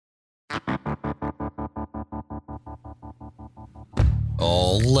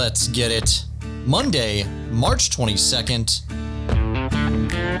Oh, let's get it. Monday, March 22nd,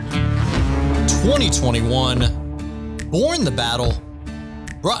 2021. Born the Battle.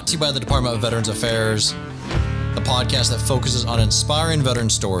 Brought to you by the Department of Veterans Affairs, a podcast that focuses on inspiring veteran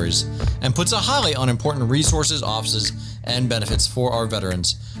stories and puts a highlight on important resources, offices, and benefits for our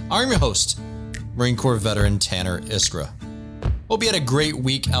veterans. I'm your host, Marine Corps veteran Tanner Iskra. Hope you had a great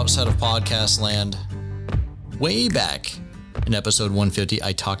week outside of podcast land. Way back in episode 150,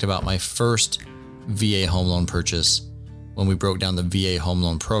 I talked about my first VA home loan purchase when we broke down the VA home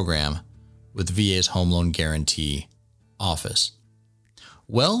loan program with VA's Home Loan Guarantee Office.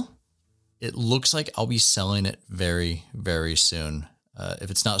 Well, it looks like I'll be selling it very, very soon, if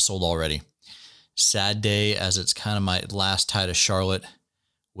it's not sold already. Sad day, as it's kind of my last tie to Charlotte,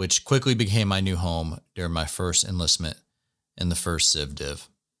 which quickly became my new home during my first enlistment in the 1st Civ Div.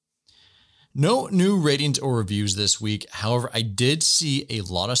 No new ratings or reviews this week. However, I did see a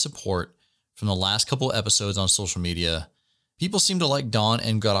lot of support from the last couple episodes on social media. People seem to like Don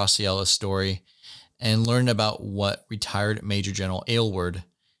and Graciella's story and learn about what retired Major General Aylward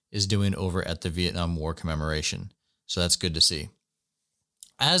is doing over at the Vietnam War commemoration. So that's good to see.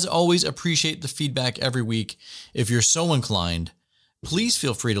 As always, appreciate the feedback every week. If you're so inclined, please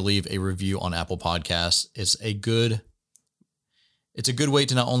feel free to leave a review on Apple Podcasts. It's a good way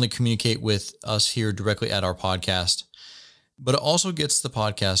to not only communicate with us here directly at our podcast, but it also gets the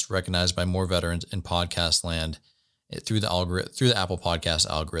podcast recognized by more veterans in podcast land through the Apple Podcast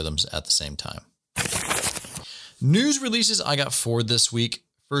algorithms at the same time. News releases I got for this week.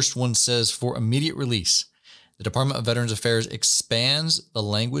 First one says, for immediate release, the Department of Veterans Affairs expands the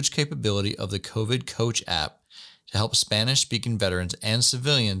language capability of the COVID Coach app to help Spanish-speaking veterans and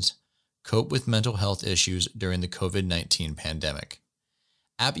civilians cope with mental health issues during the COVID-19 pandemic.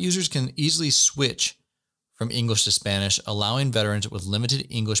 App users can easily switch from English to Spanish, allowing veterans with limited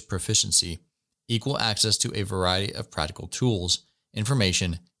English proficiency equal access to a variety of practical tools,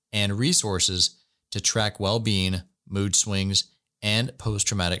 information, and resources to track well-being, mood swings, and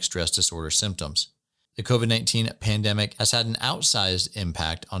post-traumatic stress disorder symptoms. The COVID-19 pandemic has had an outsized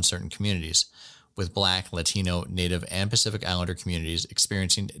impact on certain communities, with Black, Latino, Native, and Pacific Islander communities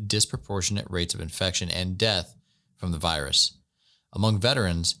experiencing disproportionate rates of infection and death from the virus. Among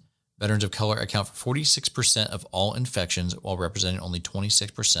veterans of color account for 46% of all infections, while representing only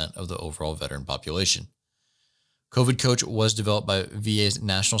 26% of the overall veteran population. COVID Coach was developed by VA's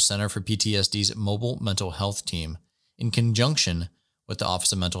National Center for PTSD's mobile mental health team in conjunction with the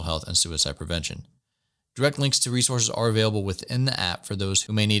Office of Mental Health and Suicide Prevention. Direct links to resources are available within the app for those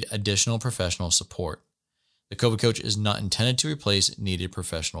who may need additional professional support. The COVID Coach is not intended to replace needed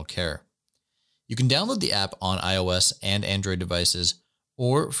professional care. You can download the app on iOS and Android devices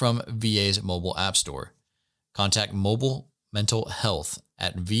or from VA's mobile app store. Contact Mobile Mental Health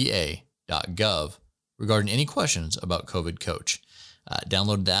at va.gov regarding any questions about COVID Coach.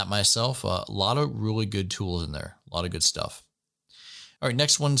 Downloaded that myself. A lot of really good tools in there. A lot of good stuff. All right,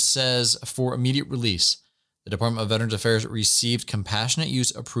 next one says, for immediate release, the Department of Veterans Affairs received compassionate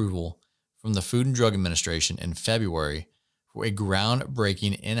use approval from the Food and Drug Administration in February for a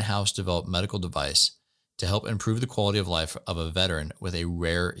groundbreaking in-house developed medical device to help improve the quality of life of a veteran with a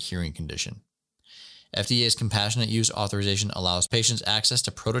rare hearing condition. FDA's compassionate use authorization allows patients access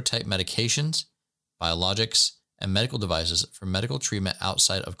to prototype medications, biologics, and medical devices for medical treatment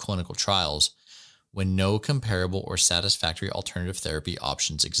outside of clinical trials when no comparable or satisfactory alternative therapy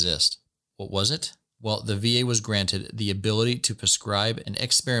options exist. What was it? Well, the VA was granted the ability to prescribe an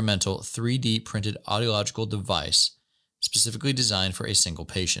experimental 3D printed audiological device specifically designed for a single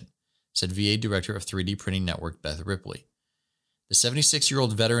patient, said VA Director of 3D Printing Network Beth Ripley. The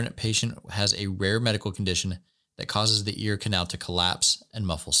 76-year-old veteran patient has a rare medical condition that causes the ear canal to collapse and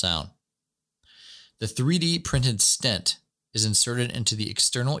muffle sound. The 3D printed stent is inserted into the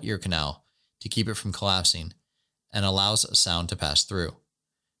external ear canal to keep it from collapsing and allows sound to pass through.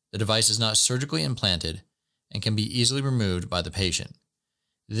 The device is not surgically implanted and can be easily removed by the patient.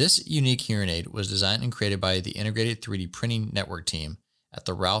 This unique hearing aid was designed and created by the Integrated 3D Printing Network team at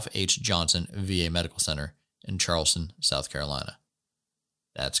the Ralph H. Johnson VA Medical Center in Charleston, South Carolina.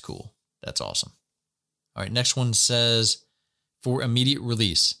 That's cool. That's awesome. All right, next one says, for immediate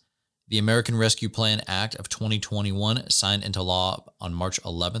release, the American Rescue Plan Act of 2021, signed into law on March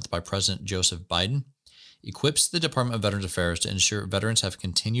 11th by President Joseph Biden, equips the Department of Veterans Affairs to ensure veterans have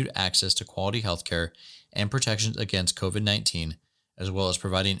continued access to quality health care and protections against COVID-19, as well as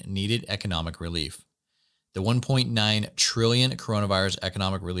providing needed economic relief. The $1.9 trillion coronavirus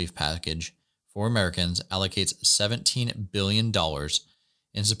economic relief package for Americans allocates $17 billion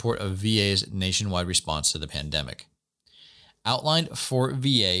in support of VA's nationwide response to the pandemic. outlined for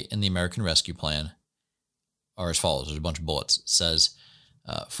VA in the American Rescue Plan are as follows. There's a bunch of bullets. It says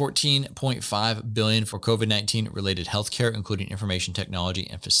 $14.5 billion for COVID-19 related healthcare, including information technology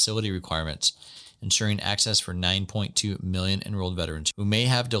and facility requirements, ensuring access for 9.2 million enrolled veterans who may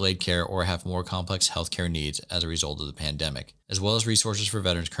have delayed care or have more complex healthcare needs as a result of the pandemic, as well as resources for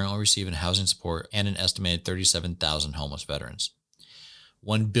veterans currently receiving housing support and an estimated 37,000 homeless veterans.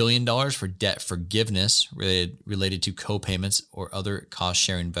 $1 billion for debt forgiveness related to co-payments or other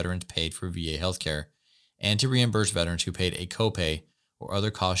cost-sharing veterans paid for VA healthcare, and to reimburse veterans who paid a copay or other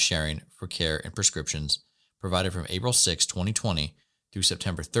cost-sharing for care and prescriptions provided from April 6, 2020 through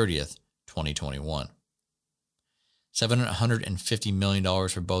September 30th, 2021. $750 million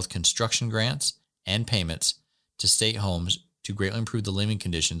for both construction grants and payments to state homes to greatly improve the living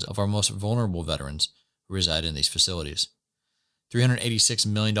conditions of our most vulnerable veterans who reside in these facilities. $386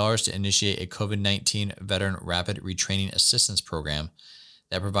 million to initiate a COVID-19 Veteran Rapid Retraining Assistance Program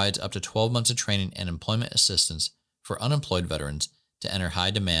that provides up to 12 months of training and employment assistance for unemployed veterans to enter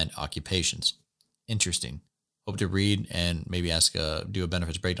high-demand occupations. Interesting. Hope to read and maybe do a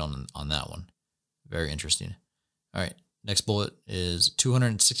benefits breakdown on that one. Very interesting. All right. Next bullet is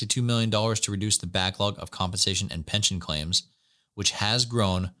 $262 million to reduce the backlog of compensation and pension claims, which has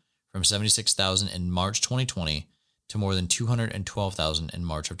grown from 76,000 in March 2020 to more than 212,000 in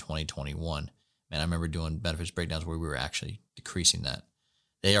March of 2021. Man, I remember doing benefits breakdowns where we were actually decreasing that.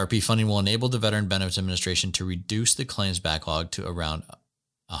 The ARP funding will enable the Veteran Benefits Administration to reduce the claims backlog to around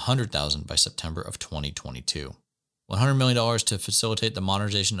 100,000 by September of 2022. $100 million to facilitate the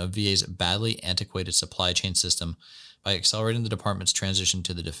modernization of VA's badly antiquated supply chain system by accelerating the department's transition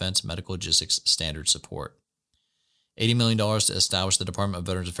to the Defense Medical Logistics Standard Support. $80 million to establish the Department of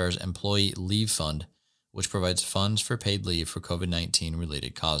Veterans Affairs Employee Leave Fund, which provides funds for paid leave for COVID-19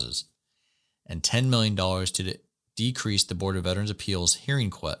 related causes. And $10 million to decrease the Board of Veterans Appeals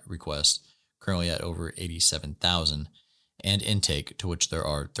hearing requests, currently at over 87,000, and intake, to which there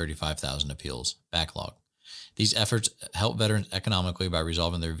are 35,000 appeals backlog. These efforts help veterans economically by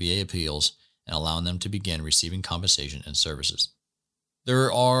resolving their VA appeals and allowing them to begin receiving compensation and services.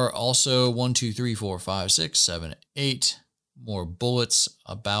 There are also 8 more bullets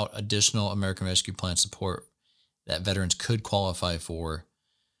about additional American Rescue Plan support that veterans could qualify for.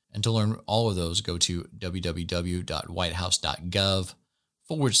 And to learn all of those, go to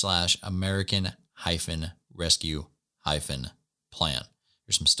www.whitehouse.gov/American-Rescue-Plan.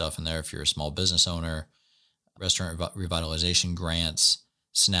 There's some stuff in there if you're a small business owner, restaurant revitalization grants,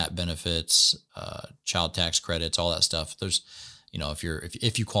 SNAP benefits, child tax credits, all that stuff. There's,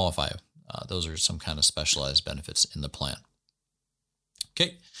 if you qualify, those are some kind of specialized benefits in the plan.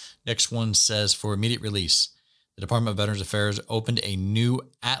 Okay, next one says for immediate release, the Department of Veterans Affairs opened a new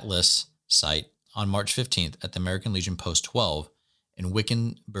Atlas site on March 15th at the American Legion Post 12 in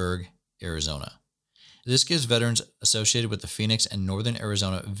Wickenburg, Arizona. This gives veterans associated with the Phoenix and Northern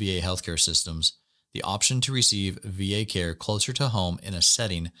Arizona VA healthcare systems the option to receive VA care closer to home in a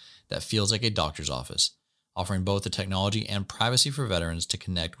setting that feels like a doctor's office, offering both the technology and privacy for veterans to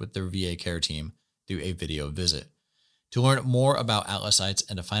connect with their VA care team through a video visit. To learn more about Atlas sites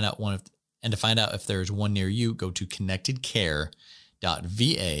and to find out if there is one near you, go to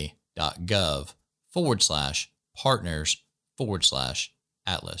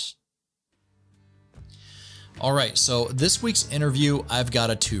connectedcare.va.gov/partners/Atlas. All right, so this week's interview, I've got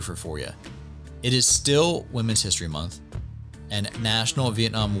a twofer for you. It is still Women's History Month, and National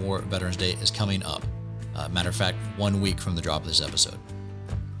Vietnam War Veterans Day is coming up. Matter of fact, 1 week from the drop of this episode.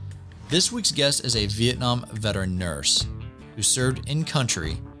 This week's guest is a Vietnam veteran nurse who served in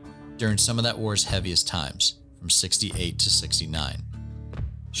country during some of that war's heaviest times, from 68 to 69.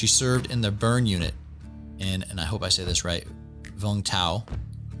 She served in the burn unit in, and I hope I say this right, Vung Tau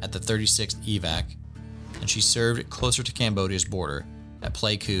at the 36th EVAC, and she served closer to Cambodia's border at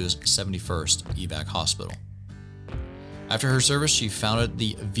Pleiku's 71st EVAC Hospital. After her service, she founded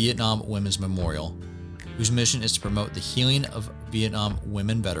the Vietnam Women's Memorial, whose mission is to promote the healing of Vietnam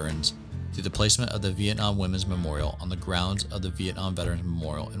women veterans through the placement of the Vietnam Women's Memorial on the grounds of the Vietnam Veterans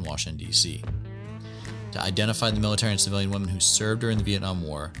Memorial in Washington, D.C., to identify the military and civilian women who served during the Vietnam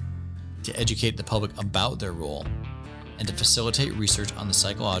War, to educate the public about their role, and to facilitate research on the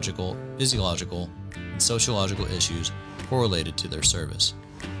psychological, physiological, and sociological issues correlated to their service.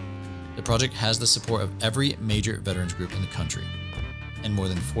 The project has the support of every major veterans group in the country and more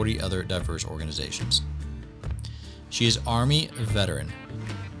than 40 other diverse organizations. She is Army veteran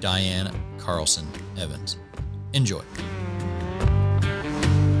Diane Carlson Evans. Enjoy.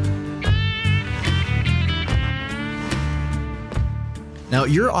 Now,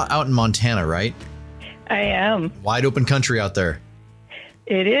 you're out in Montana, right? I am. Wide open country out there.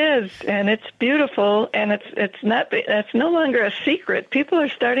 It is, and it's beautiful, and it's no longer a secret. People are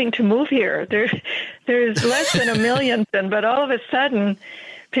starting to move here. There's less than 1 million, but all of a sudden,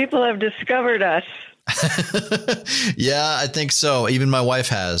 people have discovered us. Yeah, I think so. Even my wife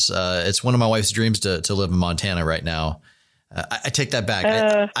has. It's one of my wife's dreams to live in Montana right now. I take that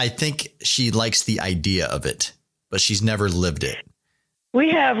back. I think she likes the idea of it, but she's never lived it.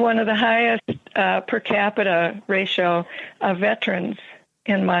 We have one of the highest per capita ratio of veterans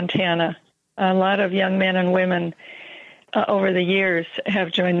in Montana. A lot of young men and women over the years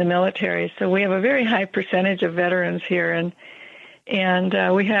have joined the military. So we have a very high percentage of veterans here. And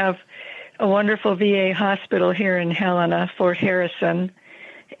we have a wonderful VA hospital here in Helena, Fort Harrison.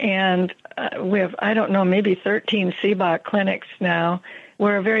 And we have, I don't know, maybe 13 CBOC clinics now.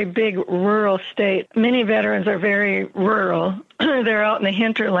 We're a very big rural state. Many veterans are very rural. They're out in the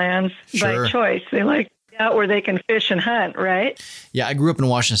hinterlands by choice. They like out where they can fish and hunt, right? Yeah, I grew up in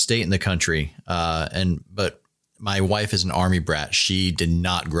Washington State in the country, but my wife is an Army brat. She did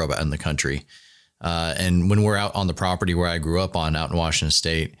not grow up out in the country. And when we're out on the property where I grew up on out in Washington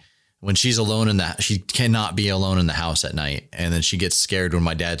State, when she's alone she cannot be alone in the house at night. And then she gets scared when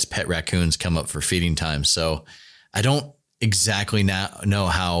my dad's pet raccoons come up for feeding time. So I don't exactly know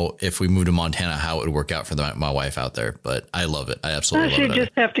how, if we moved to Montana, how it would work out for my wife out there, but I love it. I absolutely love it. She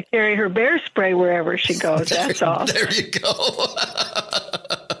just have to carry her bear spray wherever she goes. That's all. There you go.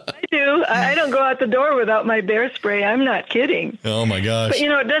 I do. I don't go out the door without my bear spray. I'm not kidding. Oh my gosh. But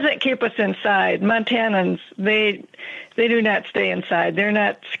it doesn't keep us inside. Montanans, they do not stay inside. They're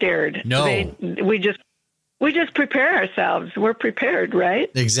not scared. No. We just prepare ourselves. We're prepared,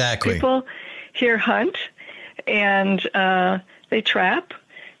 right? Exactly. People here hunt, and they trap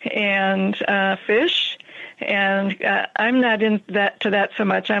and fish, and I'm not into that so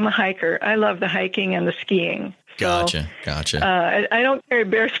much. I'm a hiker. I love the hiking and the skiing. Gotcha. I don't carry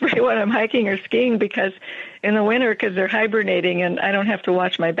bear spray when I'm hiking or skiing because in the winter, because they're hibernating and I don't have to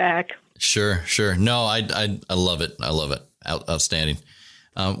watch my back. Sure. No, I love it. I love it. Outstanding.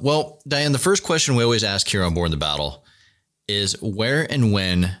 Well, Diane, the first question we always ask here on Born the Battle is, where and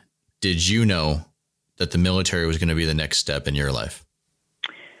when did you know that the military was going to be the next step in your life?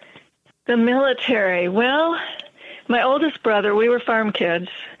 The military. Well, my oldest brother, we were farm kids.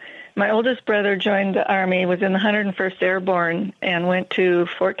 My oldest brother joined the Army, was in the 101st Airborne, and went to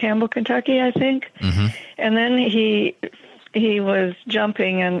Fort Campbell, Kentucky, I think. Mm-hmm. And then he was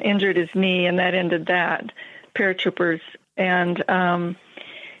jumping and injured his knee, and that ended that, paratroopers. And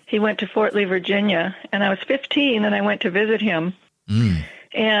he went to Fort Lee, Virginia, and I was 15, and I went to visit him.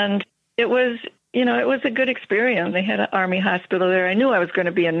 And it was, it was a good experience. They had an Army hospital there. I knew I was going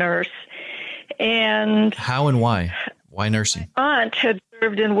to be a nurse. And how and why? Why nursing? My aunt had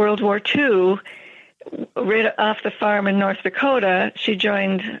served in World War II right off the farm in North Dakota. She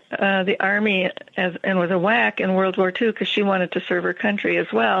joined the Army and was a WAC in World War II because she wanted to serve her country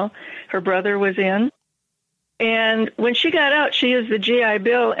as well. Her brother was in. And when she got out, she used the GI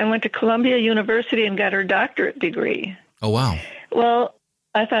Bill and went to Columbia University and got her doctorate degree. Oh, wow. Well,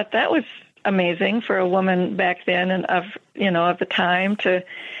 I thought that was amazing for a woman back then and of the time to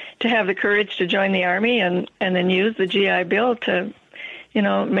have the courage to join the Army and then use the GI Bill to,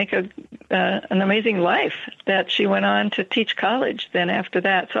 make an amazing life that she went on to teach college then after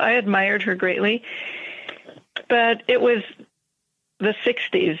that. So I admired her greatly. But it was the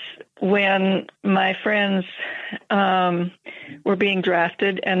 60s when my friends were being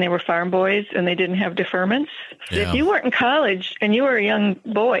drafted, and they were farm boys and they didn't have deferments. So if you weren't in college and you were a young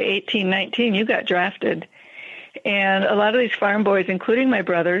boy, 18, 19, you got drafted. And a lot of these farm boys, including my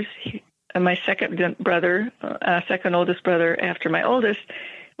brothers, my second brother, second oldest brother after my oldest,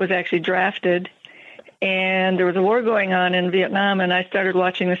 was actually drafted. And there was a war going on in Vietnam, and I started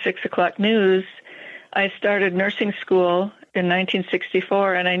watching the 6 o'clock news. I started nursing school in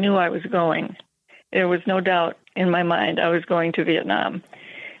 1964, and I knew I was going. There was no doubt in my mind I was going to Vietnam.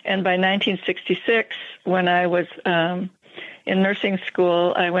 And by 1966, when I was in nursing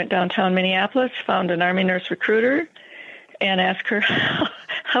school, I went downtown Minneapolis, found an Army nurse recruiter, and asked her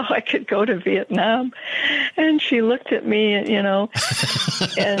how I could go to Vietnam. And she looked at me, and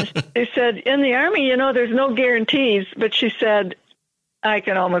she said, in the Army, there's no guarantees. But she said, I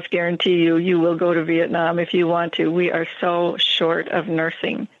can almost guarantee you will go to Vietnam if you want to. We are so short of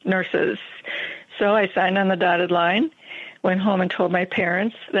nurses. So I signed on the dotted line, went home and told my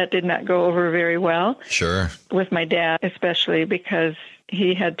parents. That did not go over very well. Sure. With my dad, especially because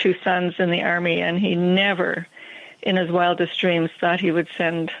he had 2 sons in the Army, and he never, in his wildest dreams, thought he would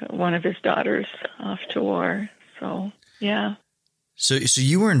send one of his daughters off to war. So, yeah. So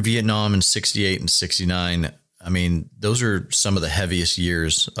you were in Vietnam in 68 and 69. I mean, those are some of the heaviest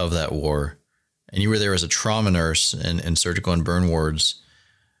years of that war. And you were there as a trauma nurse in surgical and burn wards.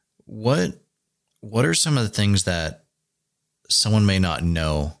 What are some of the things that someone may not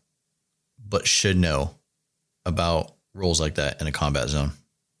know, but should know about roles like that in a combat zone?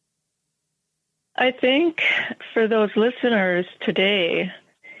 I think for those listeners today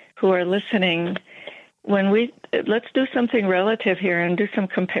who are listening, let's do something relative here and do some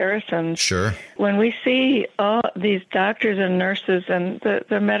comparisons. Sure. When we see all these doctors and nurses and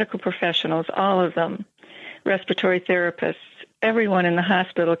the medical professionals, all of them, respiratory therapists, everyone in the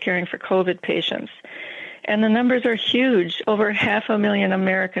hospital caring for COVID patients, and the numbers are huge. Over 500,000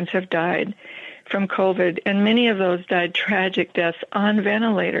 Americans have died from COVID, and many of those died tragic deaths on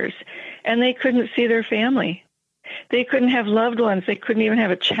ventilators, and they couldn't see their family. They couldn't have loved ones. They couldn't even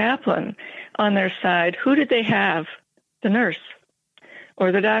have a chaplain on their side. Who did they have? The nurse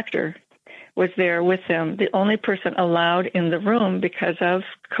or the doctor was there with them, the only person allowed in the room because of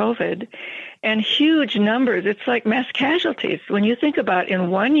COVID. And huge numbers. It's like mass casualties. When you think about in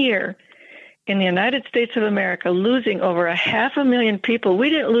 1 year in the United States of America losing over 500,000 people, we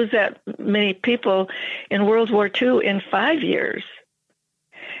didn't lose that many people in World War II in 5 years.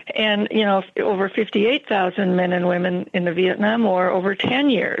 And, over 58,000 men and women in the Vietnam War over 10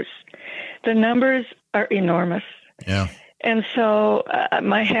 years. The numbers are enormous. Yeah. And so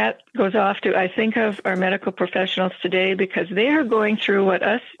my hat goes off to, I think of our medical professionals today because they are going through what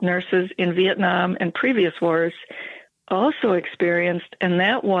us nurses in Vietnam and previous wars also experienced, and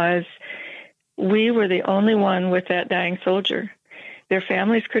that was we were the only one with that dying soldier. Their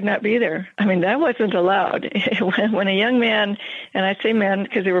families could not be there. I mean, that wasn't allowed. When a young man, and I say men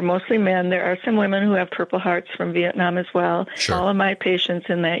because they were mostly men, there are some women who have Purple Hearts from Vietnam as well. Sure. All of my patients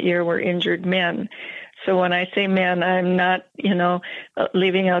in that year were injured men. So when I say men, I'm not,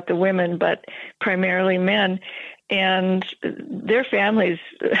 leaving out the women, but primarily men. And their families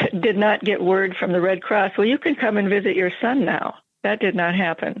did not get word from the Red Cross, well, you can come and visit your son now. That did not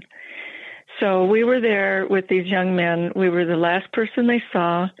happen. So we were there with these young men. We were the last person they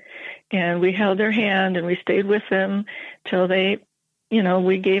saw, and we held their hand and we stayed with them till they,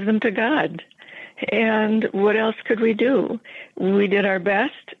 we gave them to God. And what else could we do? We did our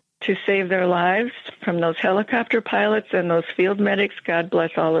best to save their lives from those helicopter pilots and those field medics. God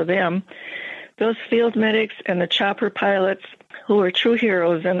bless all of them. Those field medics and the chopper pilots who were true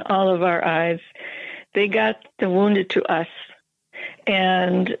heroes in all of our eyes, they got the wounded to us.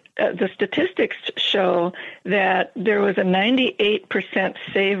 And the statistics show that there was a 98%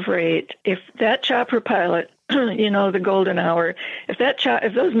 save rate. If that chopper pilot, the golden hour,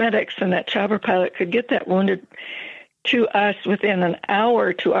 if those medics and that chopper pilot could get that wounded to us within an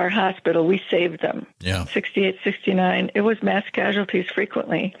hour to our hospital, we saved them. Yeah. 68, 69, it was mass casualties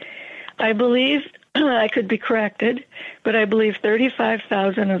frequently. I believe, I could be corrected, but I believe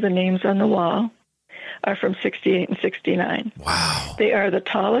 35,000 of the names on the wall are from 68 and 69. Wow. They are the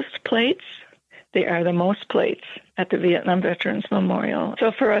tallest plates. They are the most plates at the Vietnam Veterans Memorial.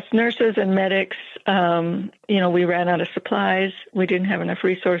 So for us nurses and medics, we ran out of supplies. We didn't have enough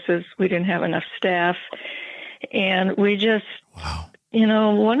resources. We didn't have enough staff. And we just,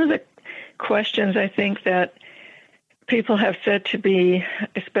 one of the questions I think that people have said to me,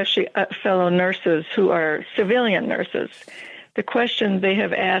 especially fellow nurses who are civilian nurses, the question they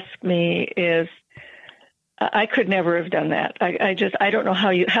have asked me is, I could never have done that. I don't know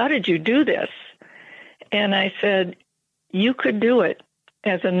how did you do this? And I said, you could do it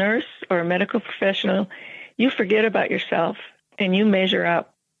as a nurse or a medical professional. You forget about yourself and you measure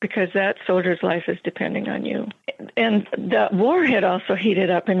up because that soldier's life is depending on you. And the war had also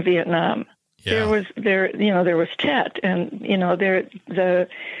heated up in Vietnam. Yeah. There was Tet, and the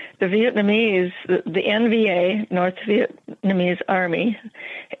Vietnamese, the NVA, North Vietnamese Army,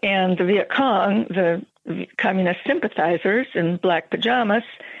 and the Viet Cong, the communist sympathizers in black pajamas,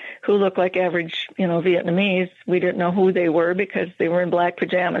 who looked like average, Vietnamese. We didn't know who they were because they were in black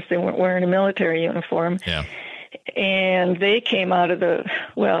pajamas. They weren't wearing a military uniform. Yeah. And they came out of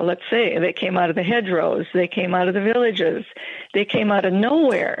they came out of the hedgerows. They came out of the villages. They came out of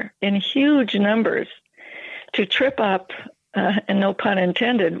nowhere in huge numbers to trip up, and no pun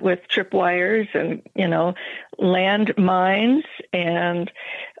intended, with tripwires and, land mines and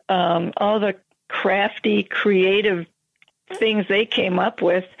all the crafty, creative things they came up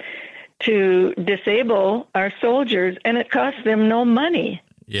with to disable our soldiers, and it cost them no money.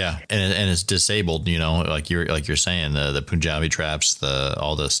 Yeah, and it's disabled, like you're saying, the Punjabi traps,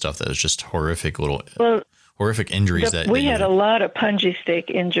 all the stuff that was just horrific horrific injuries. We had a lot of punji stake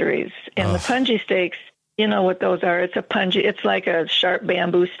injuries, and the punji stakes, You know what those are. It's a punji. It's like a sharp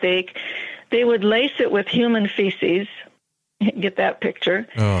bamboo stake. They would lace it with human feces. Get that picture.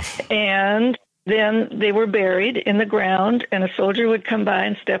 Oh. And then they were buried in the ground, and a soldier would come by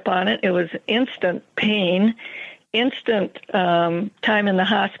and step on it. It was instant pain, instant time in the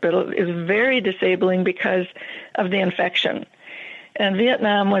hospital. It was very disabling because of the infection. And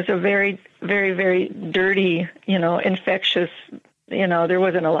Vietnam was a very, very, very dirty, infectious, there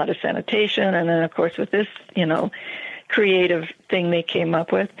wasn't a lot of sanitation. And then, of course, with this, creative thing they came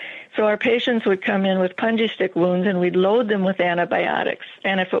up with. So our patients would come in with punji stick wounds, and we'd load them with antibiotics.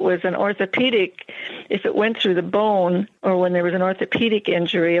 And if it was an orthopedic, if it went through the bone, or when there was an orthopedic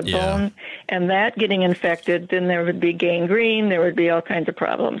injury, a bone, and that getting infected, then there would be gangrene, there would be all kinds of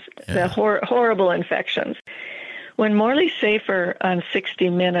problems, the horrible infections. When Morley Safer on 60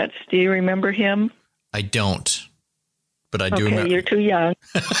 Minutes, do you remember him? I don't. But I do remember. You're too young.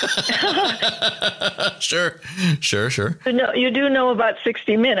 Sure. No, you do know about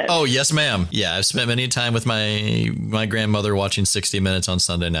 60 Minutes. Oh, yes, ma'am. Yeah, I've spent many time with my grandmother watching 60 Minutes on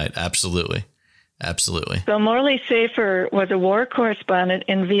Sunday night. Absolutely. So Morley Safer was a war correspondent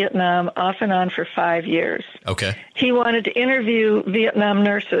in Vietnam off and on for 5 years. Okay. He wanted to interview Vietnam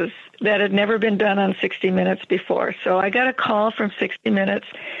nurses that had never been done on 60 Minutes before. So I got a call from 60 Minutes.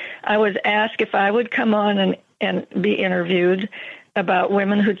 I was asked if I would come on and be interviewed about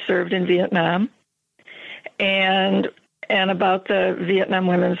women who'd served in Vietnam and about the Vietnam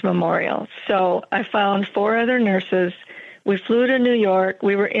Women's Memorial. So I found 4 other nurses. We flew to New York.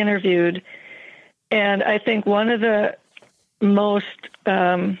 We were interviewed. And I think one of the most,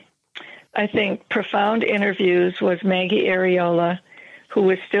 profound interviews was Maggie Areola, who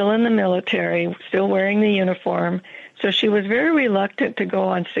was still in the military, still wearing the uniform. So she was very reluctant to go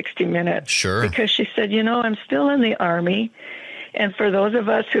on 60 Minutes. Sure. Because she said, I'm still in the Army. And for those of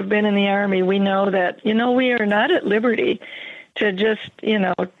us who've been in the Army, we know that, we are not at liberty to just,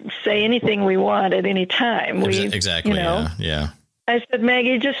 say anything we want at any time. Exactly. Yeah. I said,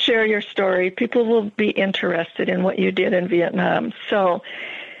 Maggie, just share your story. People will be interested in what you did in Vietnam. So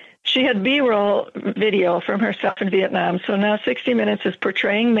she had B-roll video from herself in Vietnam. So now 60 Minutes is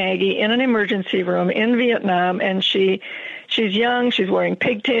portraying Maggie in an emergency room in Vietnam, and she's young, she's wearing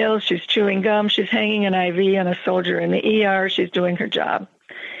pigtails, she's chewing gum, she's hanging an IV on a soldier in the ER, she's doing her job.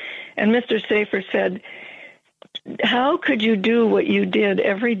 And Mr. Safer said, how could you do what you did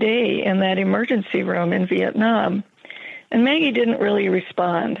every day in that emergency room in Vietnam? And Maggie didn't really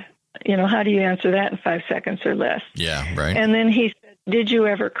respond. How do you answer that in 5 seconds or less? Yeah, right. And then he said, did you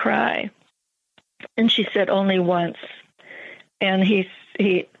ever cry? And she said, only once. And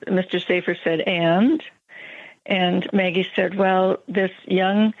Mr. Safer said, and Maggie said, well, this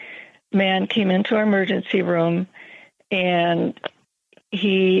young man came into our emergency room, and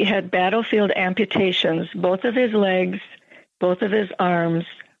he had battlefield amputations. Both of his legs, both of his arms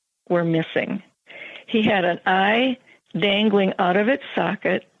were missing. He had an eye dangling out of its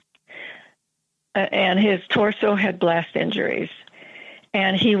socket, and his torso had blast injuries.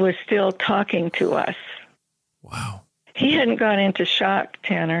 And he was still talking to us. Wow. He hadn't gone into shock,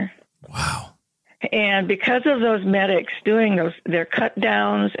 Tanner. Wow. And because of those medics doing their cut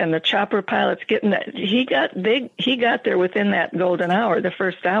downs and the chopper pilots getting that, he got there within that golden hour, the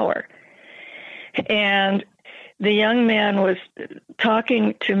first hour. And the young man was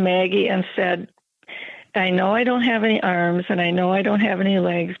talking to Maggie and said, I know I don't have any arms and I know I don't have any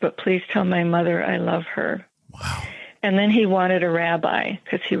legs, but please tell my mother I love her. Wow. And then he wanted a rabbi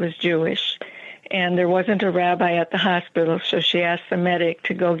because he was Jewish. And there wasn't a rabbi at the hospital, so she asked the medic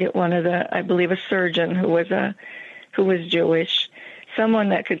to go get one of I believe a surgeon who was Jewish, someone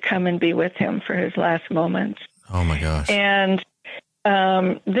that could come and be with him for his last moments. Oh, my gosh. And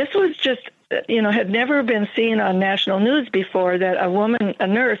this was just, had never been seen on national news before, that a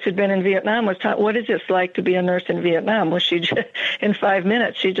nurse who'd been in Vietnam was taught, what is this like to be a nurse in Vietnam? Well, she just, in 5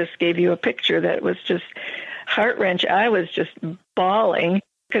 minutes, she just gave you a picture that was just heart-wrenching. I was just bawling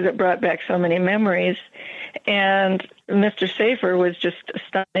because it brought back so many memories. And Mr. Safer was just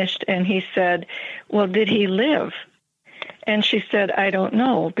astonished, and he said, well, did he live? And she said, I don't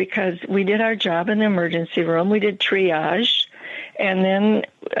know, because we did our job in the emergency room. We did triage, and then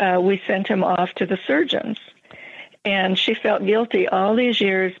we sent him off to the surgeons. And she felt guilty all these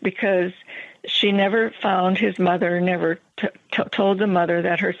years because she never found his mother, never told the mother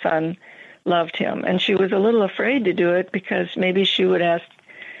that her son loved him. And she was a little afraid to do it because maybe she would ask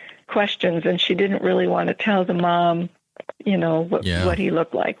questions, and she didn't really want to tell the mom, what he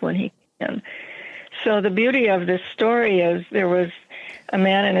looked like when he came in. So the beauty of this story is there was a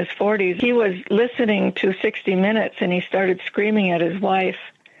man in his 40s. He was listening to 60 Minutes, and he started screaming at his wife,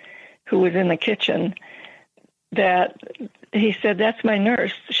 who was in the kitchen, that he said, "That's my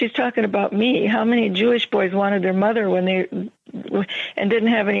nurse. She's talking about me. How many Jewish boys wanted their mother and didn't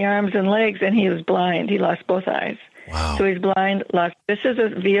have any arms and legs, and he was blind. He lost both eyes." Wow. So he's blind, lost. This is a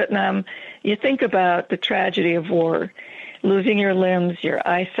Vietnam. You think about the tragedy of war, losing your limbs, your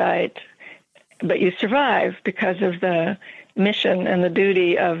eyesight, but you survive because of the mission and the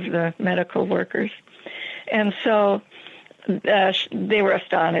duty of the medical workers. And so they were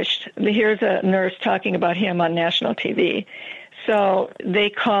astonished. Here's a nurse talking about him on national TV. So they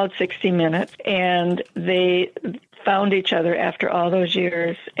called 60 Minutes, and they found each other after all those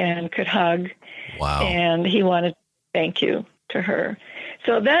years and could hug. Wow. And he wanted to thank you to her.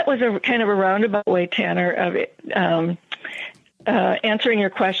 So that was a kind of a roundabout way, Tanner, of answering your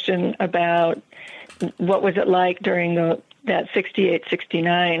question about what was it like during that 68,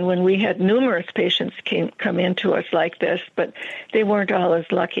 69, when we had numerous patients come into us like this, but they weren't all as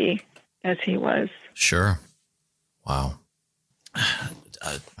lucky as he was. Sure. Wow.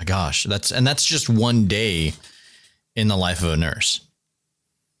 My gosh, that's just one day in the life of a nurse.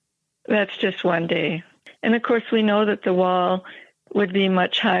 That's just one day. And of course, we know that the wall would be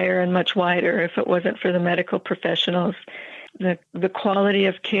much higher and much wider if it wasn't for the medical professionals. The quality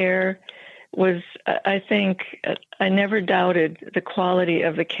of care was, I think, I never doubted the quality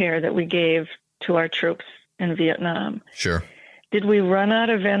of the care that we gave to our troops in Vietnam. Sure. Did we run out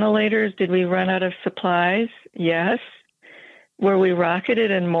of ventilators? Did we run out of supplies? Yes. Were we rocketed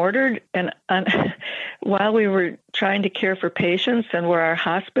and mortared? And while we were trying to care for patients, and were our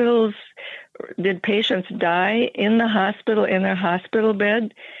hospitals, did patients die in the hospital, in their hospital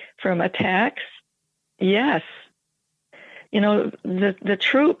bed from attacks? Yes. You know, the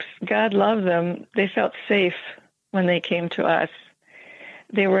troops, God love them, they felt safe when they came to us.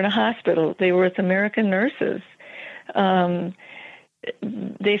 They were in a hospital. They were with American nurses.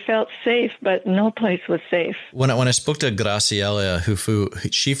 They felt safe, but no place was safe. When I spoke to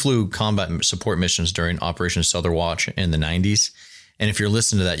Graciela, she flew combat support missions during Operation Southern Watch in the 90s. And if you're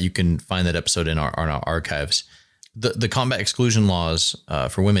listening to that, you can find that episode in our archives. The combat exclusion laws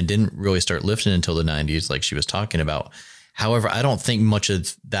for women didn't really start lifting until the 90s, like she was talking about. However, I don't think much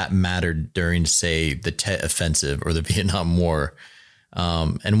of that mattered during, say, the Tet Offensive or the Vietnam War.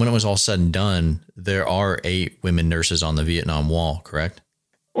 And when it was all said and done, there are 8 women nurses on the Vietnam Wall, correct?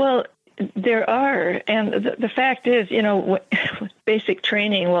 Well, there are. And the fact is, you know, basic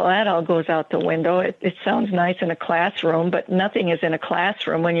training, well, that all goes out the window. It sounds nice in a classroom, but nothing is in a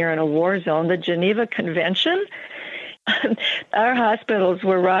classroom when you're in a war zone. The Geneva Convention, our hospitals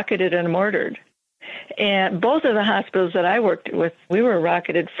were rocketed and mortared. And both of the hospitals that I worked with, we were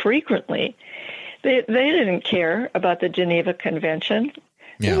rocketed frequently. They didn't care about the Geneva Convention.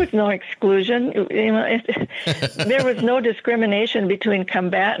 Yeah. There was no exclusion. You know, there was no discrimination between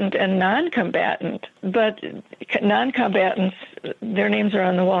combatant and non-combatant. But non-combatants, their names are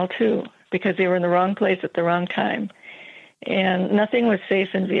on the wall too, because they were in the wrong place at the wrong time. And nothing was safe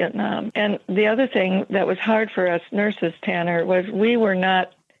in Vietnam. And the other thing that was hard for us nurses, Tanner, was we were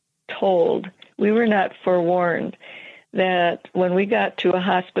not told, we were not forewarned that when we got to a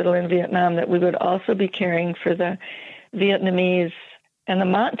hospital in Vietnam that we would also be caring for the Vietnamese and the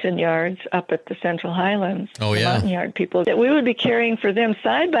Montagnards up at the Central Highlands. Oh, yeah. The Montagnard people. That we would be caring for them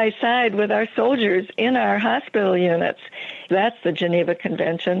side by side with our soldiers in our hospital units. That's the Geneva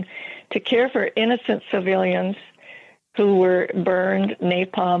Convention, to care for innocent civilians who were burned,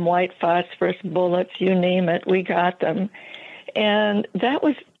 napalm, white phosphorus, bullets, you name it, we got them. And that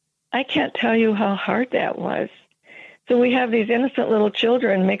was, I can't tell you how hard that was. So we have these innocent little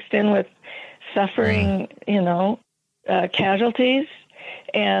children mixed in with suffering, casualties,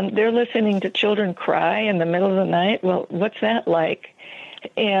 and they're listening to children cry in the middle of the night. Well, what's that like?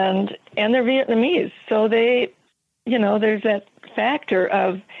 And they're Vietnamese. So they, there's that factor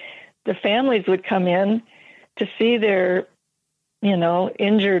of the families would come in to see their,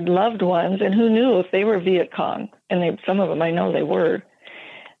 injured loved ones, and who knew if they were Viet Cong, and some of them I know they were,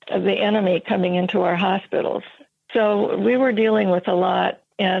 the enemy coming into our hospitals. So we were dealing with a lot,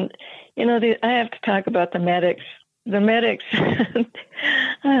 and, I have to talk about the medics. The medics,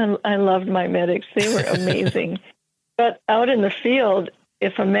 I loved my medics. They were amazing. But out in the field,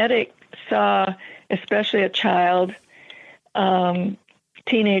 if a medic saw, especially a child,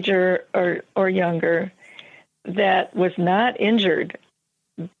 teenager or younger, that was not injured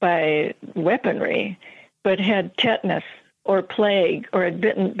by weaponry, but had tetanus or plague or had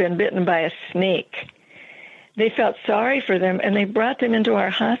been bitten by a snake, they felt sorry for them, and they brought them into our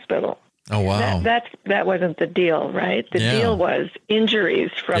hospital. Oh, wow. That wasn't the deal, right? The deal was injuries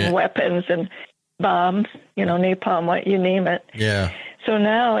from weapons and bombs, napalm, what you name it. Yeah. So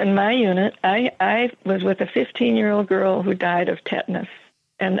now in my unit, I was with a 15-year-old girl who died of tetanus.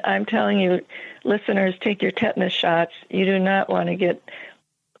 And I'm telling you, listeners, take your tetanus shots. You do not want to get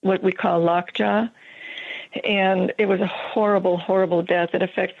what we call lockjaw. And it was a horrible, horrible death. It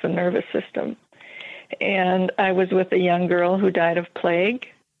affects the nervous system. And I was with a young girl who died of plague.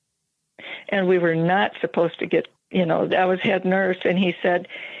 And we were not supposed to get, I was head nurse, and he said,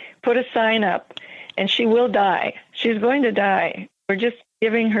 put a sign up, and she will die. She's going to die. We're just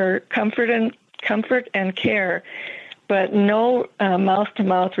giving her comfort and care, but no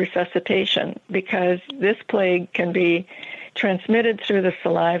mouth-to-mouth resuscitation, because this plague can be transmitted through the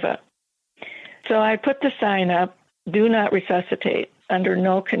saliva. So I put the sign up, do not resuscitate, under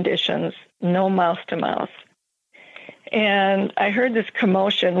no conditions, no mouth-to-mouth. And I heard this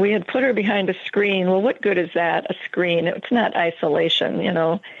commotion. We had put her behind a screen. Well, what good is that, a screen? It's not isolation,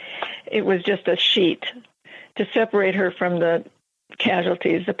 It was just a sheet to separate her from the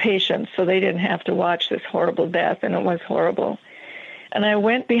casualties, the patients, so they didn't have to watch this horrible death, and it was horrible. And I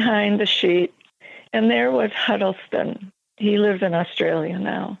went behind the sheet, and there was Huddleston. He lives in Australia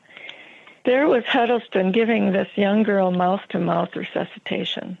now. There was Huddleston giving this young girl mouth-to-mouth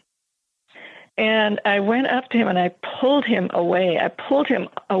resuscitation. And I went up to him and I pulled him away. I pulled him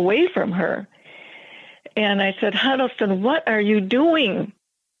away from her. And I said, Huddleston, what are you doing?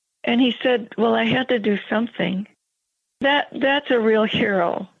 And he said, well, I had to do something. That's a real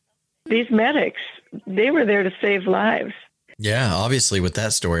hero. These medics, they were there to save lives. Yeah, obviously with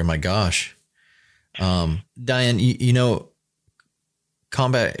that story, my gosh. Diane,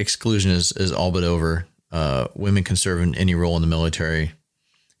 combat exclusion is all but over. Women can serve in any role in the military.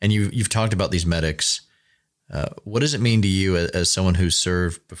 And you've talked about these medics. What does it mean to you as someone who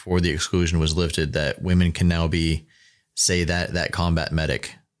served before the exclusion was lifted that women can now be, say, that combat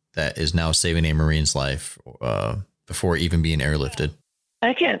medic that is now saving a Marine's life before even being airlifted?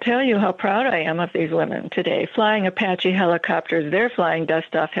 I can't tell you how proud I am of these women today, flying Apache helicopters. They're flying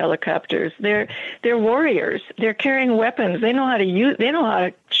dust-off helicopters. They're warriors. They're carrying weapons. They know how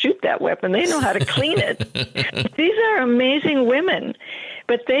to shoot that weapon. They know how to clean it. These are amazing women,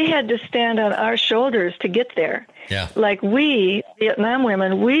 but they had to stand on our shoulders to get there. Yeah. Like we, Vietnam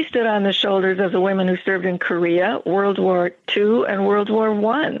women, we stood on the shoulders of the women who served in Korea, World War II, and World War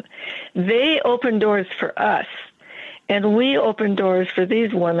I. They opened doors for us. And we opened doors for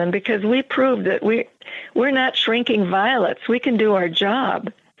these women because we proved that we're not shrinking violets. We can do our job.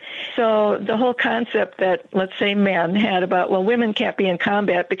 So the whole concept that, let's say, men had about, well, women can't be in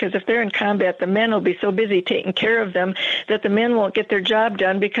combat because if they're in combat, the men will be so busy taking care of them that the men won't get their job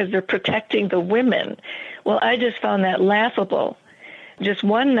done because they're protecting the women. Well, I just found that laughable. Just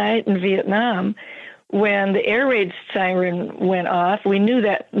one night in Vietnam, when the air raid siren went off, we knew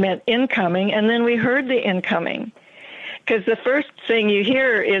that meant incoming, and then we heard the incoming. Because the first thing you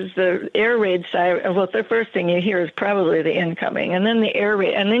hear is the air raid siren. Well, the first thing you hear is probably the incoming, and then the air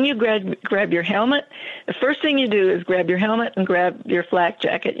raid. And then you grab your helmet. The first thing you do is grab your helmet and grab your flak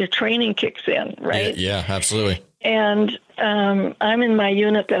jacket. Your training kicks in, right? Yeah, absolutely. And I'm in my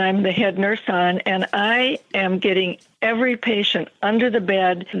unit that I'm the head nurse on, and I am getting every patient under the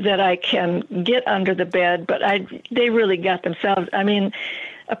bed that I can get under the bed, but they really got themselves. I mean,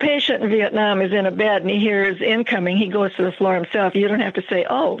 a patient in Vietnam is in a bed and he hears incoming. He goes to the floor himself. You don't have to say,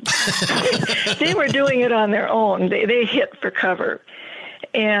 oh. They were doing it on their own. They hit for cover.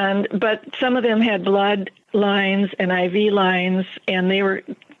 But some of them had blood lines and IV lines, and they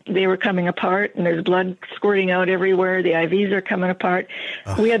were coming apart, and there's blood squirting out everywhere. The IVs are coming apart.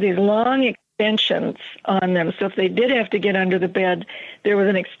 Oh. We had these long extensions on them. So if they did have to get under the bed, there was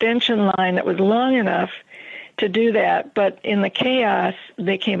an extension line that was long enough to do that, but in the chaos,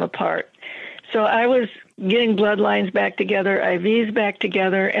 they came apart. So I was getting bloodlines back together, IVs back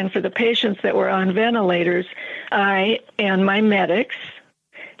together, and for the patients that were on ventilators, I and my medics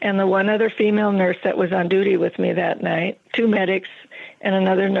and the one other female nurse that was on duty with me that night, 2 medics and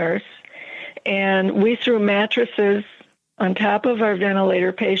another nurse, and we threw mattresses on top of our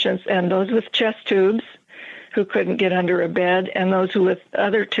ventilator patients and those with chest tubes who couldn't get under a bed and those who with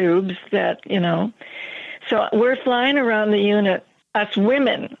other tubes that, So we're flying around the unit, us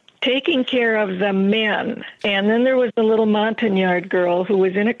women, taking care of the men. And then there was the little Montagnard girl who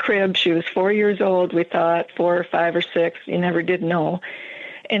was in a crib. She was 4 years old, we thought, 4 or 5 or 6. You never did know.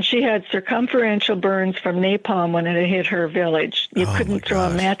 And she had circumferential burns from napalm when it had hit her village. You couldn't throw a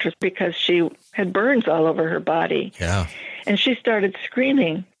mattress because she had burns all over her body. Yeah. And she started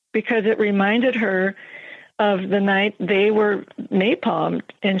screaming because it reminded her of the night they were napalmed,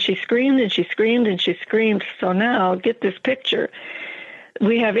 and she screamed and she screamed and she screamed. So now, get this picture.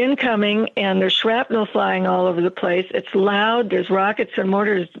 we have incoming, and there's shrapnel flying all over the place. It's loud. There's rockets and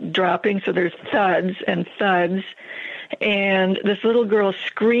mortars dropping, so there's thuds and thuds. And this little girl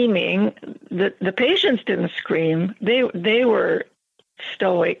screaming. The patients didn't scream. They were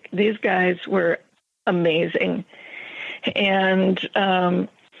stoic. These guys were amazing. And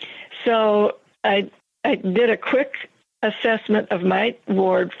so I did a quick assessment of my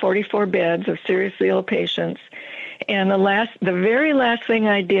ward, 44 beds of seriously ill patients. And the very last thing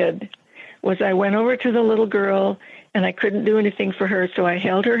I did was I went over to the little girl, and I couldn't do anything for her, so I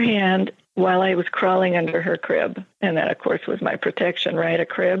held her hand while I was crawling under her crib. And that, of course, was my protection, right? A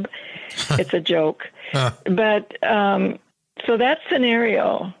crib. It's a joke. But so that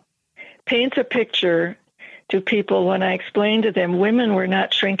scenario paints a picture to people when I explained to them women were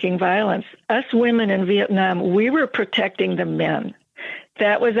not shrinking violence. Us women in Vietnam, we were protecting the men.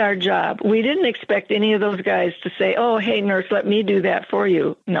 That was our job. We didn't expect any of those guys to say, oh, hey, nurse, let me do that for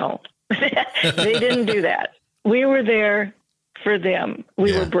you. No, they didn't do that. We were there for them.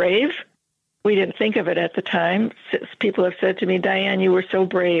 We were brave. We didn't think of it at the time. People have said to me, Diane, you were so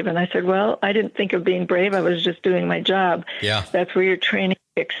brave. And I said, well, I didn't think of being brave. I was just doing my job. Yeah. That's where your training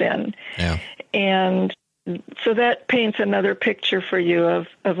kicks in. Yeah. And so that paints another picture for you of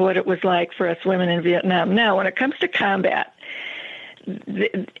what it was like for us women in Vietnam. Now, when it comes to combat,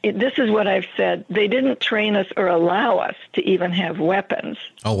 this is what I've said. They didn't train us or allow us to even have weapons.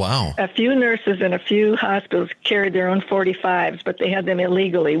 Oh, wow. A few nurses in a few hospitals carried their own 45s, but they had them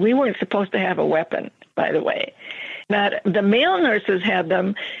illegally. We weren't supposed to have a weapon, by the way. Not the male nurses had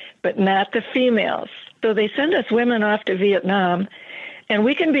them, but not the females. So they send us women off to Vietnam, and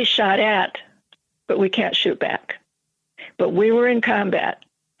we can be shot at, but we can't shoot back. But we were in combat.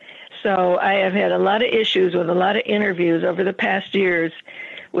 So I have had a lot of issues with a lot of interviews over the past years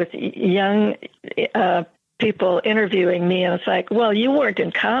with young people interviewing me, and it's like, well, you weren't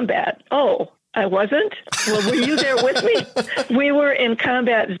in combat. Oh, I wasn't? Well, were you there with me? We were in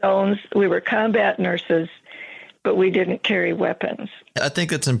combat zones. We were combat nurses, but we didn't carry weapons. I think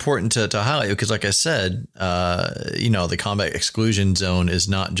that's important to highlight because, like I said, the combat exclusion zone is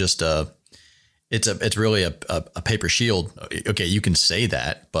not just it's really a paper shield. Okay, you can say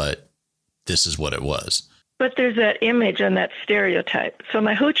that, but this is what it was. But there's that image and that stereotype. So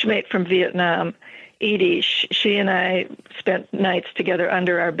my hooch mate from Vietnam, Edie, she and I spent nights together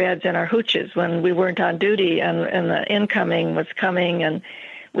under our beds and our hooches when we weren't on duty and the incoming was coming, and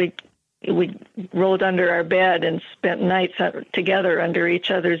we rolled under our bed and spent nights together under each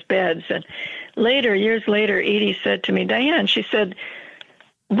other's beds. And years later, Edie said to me, Diane, she said,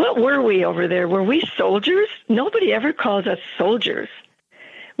 what were we over there? Were we soldiers? Nobody ever calls us soldiers.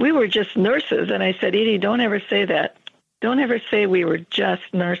 We were just nurses. And I said, Edie, don't ever say that. Don't ever say we were just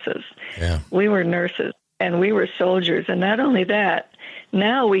nurses. Yeah. We were nurses and we were soldiers. And not only that,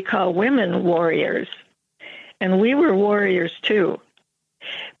 now we call women warriors. And we were warriors too.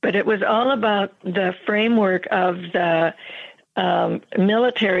 But it was all about the framework of the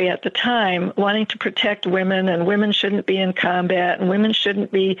military at the time wanting to protect women, and women shouldn't be in combat, and women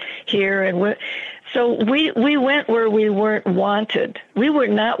shouldn't be here. And so we went where we weren't wanted. We were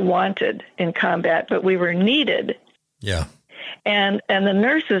not wanted in combat, but we were needed. Yeah. And the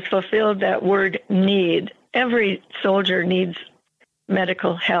nurses fulfilled that word need. Every soldier needs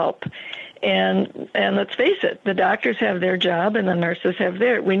medical help. And let's face it, the doctors have their job and the nurses have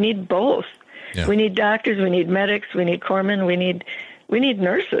theirs. We need both. Yeah. We need doctors, we need medics, we need corpsmen, we need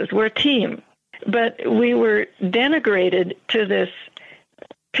nurses. We're a team. But we were denigrated to this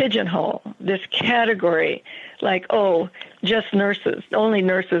pigeonhole, this category, like, oh, just nurses. Only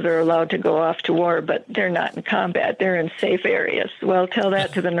nurses are allowed to go off to war, but they're not in combat. They're in safe areas. Well, tell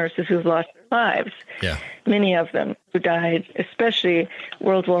that to the nurses who've lost their lives. Yeah. Many of them who died, especially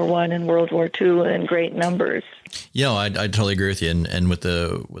World War I and World War II, in great numbers. I totally agree with you. And with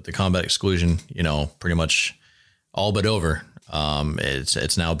the combat exclusion, pretty much all but over.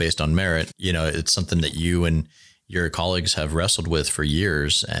 It's now based on merit. It's something that you and your colleagues have wrestled with for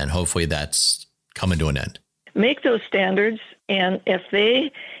years, and hopefully that's coming to an end. Make those standards, and if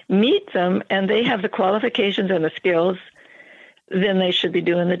they meet them and they have the qualifications and the skills, then they should be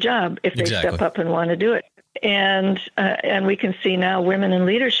doing the job if they step up and want to do it. And we can see now women in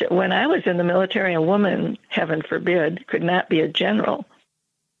leadership. When I was in the military, a woman, heaven forbid, could not be a general.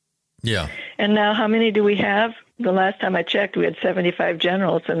 Yeah. And now how many do we have? The last time I checked, we had 75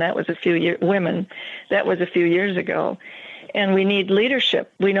 generals, and that was women. That was a few years ago. And we need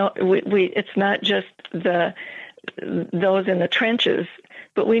leadership. We know it's not just those in the trenches,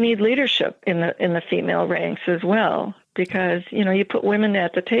 but we need leadership in the female ranks as well. because, you put women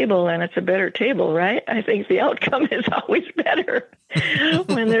at the table and it's a better table, right? I think the outcome is always better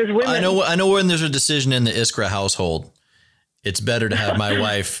when there's women. I know when there's a decision in the Iskra household, it's better to have my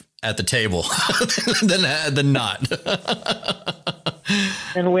wife at the table than not.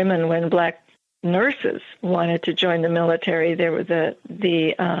 And women, when Black nurses wanted to join the military, there was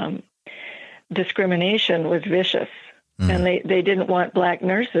the discrimination was vicious. And they didn't want Black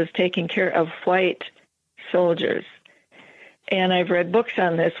nurses taking care of white soldiers. And I've read books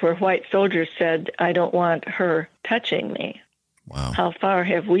on this where white soldiers said, I don't want her touching me. Wow. How far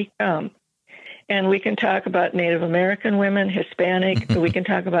have we come? And we can talk about Native American women, Hispanic, we can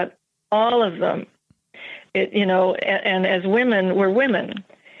talk about all of them. And as women, we're women.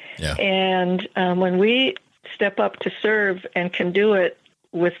 Yeah. And when we step up to serve and can do it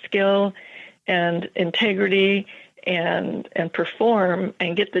with skill and integrity and perform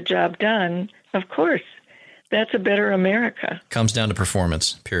and get the job done, of course, that's a better America. Comes down to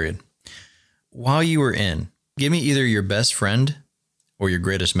performance, period. While you were in, give me either your best friend or your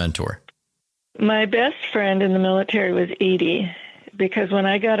greatest mentor. My best friend in the military was Edie, because when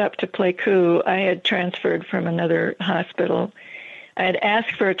I got up to Pleiku, I had transferred from another hospital. I had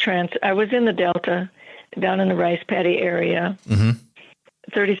asked for I was in the Delta, down in the Rice Paddy area,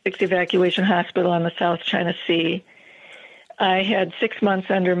 36 Evacuation Hospital on the South China Sea. I had 6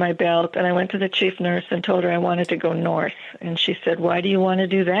 months under my belt, and I went to the chief nurse and told her I wanted to go north. And she said, why do you want to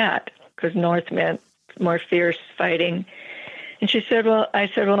do that? Because north meant more fierce fighting. And she said, I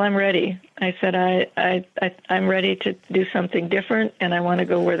said, I'm ready. I said, I'm ready to do something different, and I want to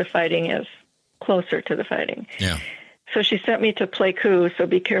go where the fighting is, closer to the fighting. Yeah. So she sent me to Pleiku, so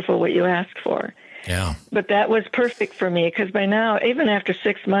be careful what you ask for. Yeah. But that was perfect for me, because by now, even after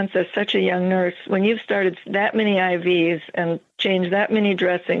 6 months as such a young nurse, when you've started that many IVs and changed that many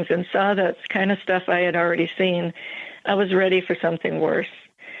dressings and saw that kind of stuff I had already seen, I was ready for something worse.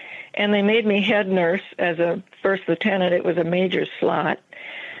 And they made me head nurse as a first lieutenant. It was a major slot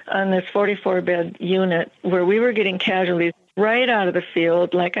on this 44-bed unit where we were getting casualties right out of the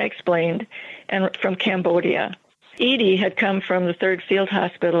field, like I explained, and from Cambodia. Edie had come from the 3rd Field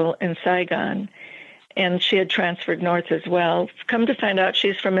Hospital in Saigon, and she had transferred north as well. Come to find out,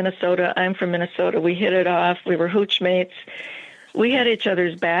 she's from Minnesota. I'm from Minnesota. We hit it off. We were hooch mates. We had each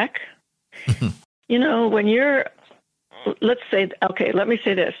other's back. When you're, let me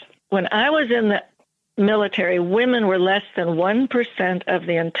say this. When I was in the military, women were less than 1% of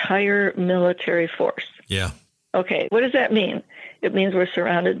the entire military force. Yeah. Okay, what does that mean? It means we're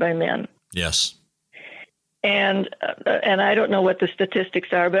surrounded by men. Yes. And I don't know what the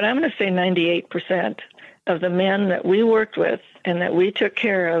statistics are, but I'm going to say 98% of the men that we worked with and that we took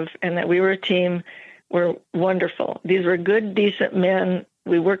care of and that we were a team were wonderful. These were good, decent men.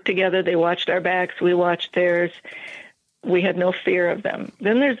 We worked together. They watched our backs. We watched theirs. We had no fear of them.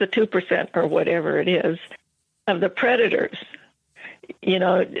 Then there's the 2% or whatever it is of the predators.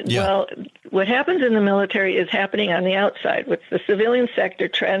 Well, what happens in the military is happening on the outside, which the civilian sector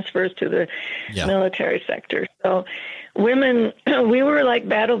transfers to the military sector. So women, we were like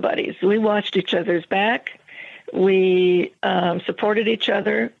battle buddies. We watched each other's back. We supported each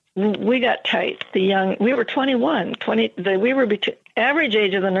other. We got tight. We were 21. Average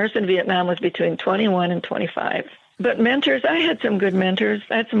age of the nurse in Vietnam was between 21 and 25. But mentors, I had some good mentors.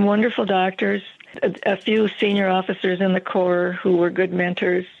 I had some wonderful doctors, a few senior officers in the Corps who were good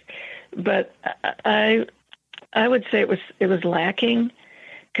mentors. But I would say it was lacking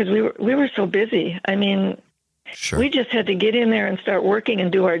because we were so busy. I mean, sure. We just had to get in there and start working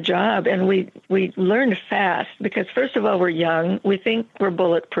and do our job. And we learned fast because, first of all, we're young. We think we're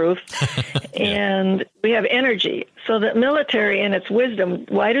bulletproof. And we have energy. So the military, in its wisdom,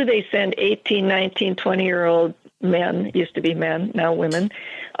 why do they send 18, 19, 20-year-old men, used to be men, now women,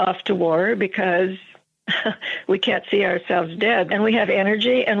 off to war? Because we can't see ourselves dead. And we have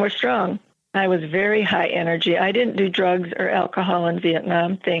energy and we're strong. I was very high energy. I didn't do drugs or alcohol in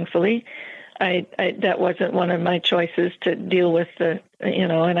Vietnam, thankfully. That wasn't one of my choices to deal with and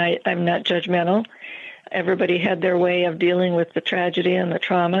I'm not judgmental. Everybody had their way of dealing with the tragedy and the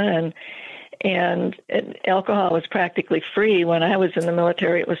trauma, and alcohol was practically free. When I was in the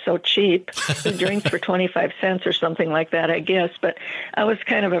military, it was so cheap. Drinks for 25 cents or something like that, I guess. But I was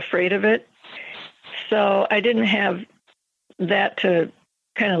kind of afraid of it. So I didn't have that to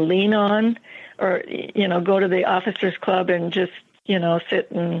kind of lean on or, go to the officers club and just,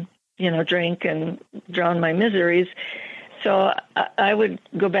 sit and, drink and drown my miseries. So I would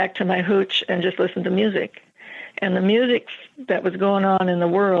go back to my hooch and just listen to music. And the music that was going on in the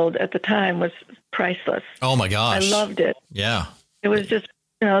world at the time was priceless. Oh, my gosh. I loved it. Yeah. It was just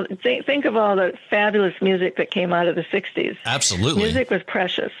think of all the fabulous music that came out of the 60s. Absolutely. Music was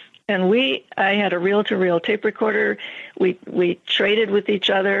precious. And I had a reel-to-reel tape recorder. We traded with each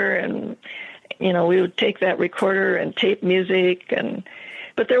other, and, we would take that recorder and tape music.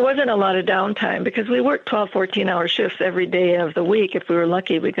 But there wasn't a lot of downtime because we worked 12, 14-hour shifts every day of the week. If we were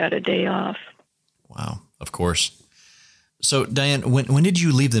lucky, we got a day off. Wow, of course. So, Diane, when did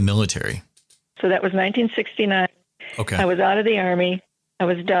you leave the military? So that was 1969. Okay. I was out of the Army. I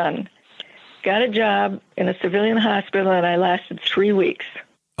was done. Got a job in a civilian hospital, and I lasted 3 weeks.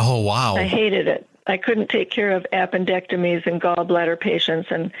 Oh, wow. I hated it. I couldn't take care of appendectomies and gallbladder patients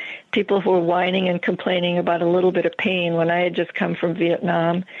and people who were whining and complaining about a little bit of pain when I had just come from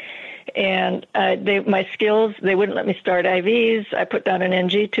Vietnam. And my skills, they wouldn't let me start IVs. I put down an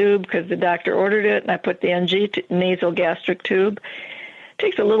NG tube because the doctor ordered it, and I put the NG nasal gastric tube. It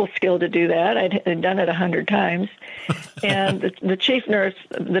takes a little skill to do that. I'd done it 100 times. And the chief nurse,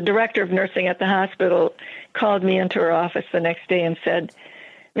 the director of nursing at the hospital, called me into her office the next day and said,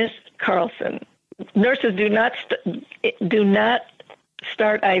 "Miss Carlson, nurses do not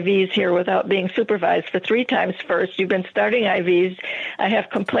start IVs here without being supervised for 3 times first. You've been starting IVs. I have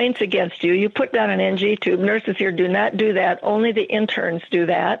complaints against you. You put down an NG tube. Nurses here do not do that. Only the interns do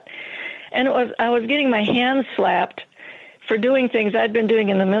that." And I was getting my hands slapped for doing things I'd been doing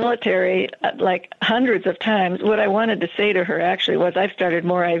in the military like hundreds of times. What I wanted to say to her actually was, "I've started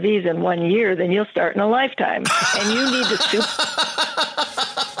more IVs in 1 year than you'll start in a lifetime. And you need to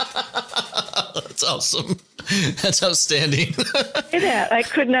That's awesome. That's outstanding. Say that. I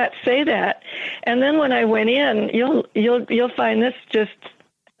could not say that. And then when I went in, you'll find this just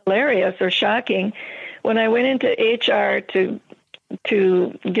hilarious or shocking. When I went into HR to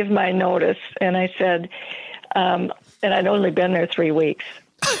give my notice, and I said, and I'd only been there 3 weeks.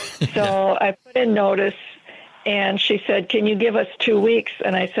 So I put in notice, and she said, "Can you give us 2 weeks?"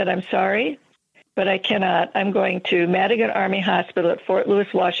 And I said, "I'm sorry, but I cannot. I'm going to Madigan Army Hospital at Fort Lewis,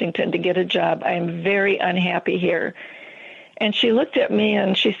 Washington to get a job. I am very unhappy here." And she looked at me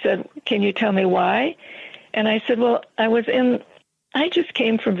and she said, "Can you tell me why?" And I said, "Well, I just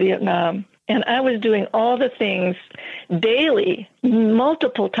came from Vietnam, and I was doing all the things daily,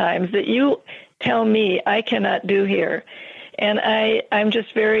 multiple times that you tell me I cannot do here. And I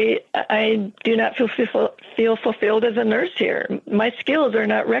do not feel fulfilled as a nurse here. My skills are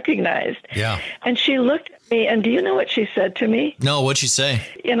not recognized." Yeah. And she looked at me, and do you know what she said to me? No, what'd she say?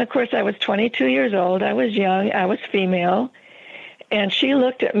 And of course, I was 22 years old. I was young. I was female. And she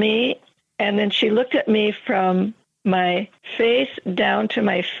looked at me, and then she looked at me from my face down to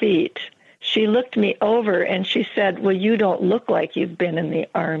my feet. She looked me over, and she said, "Well, you don't look like you've been in the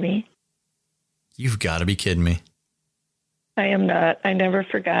Army." You've got to be kidding me. I am not. I never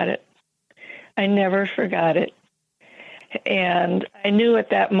forgot it. I never forgot it. And I knew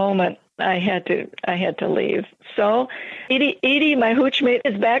at that moment I had to leave. So Edie, my hooch mate,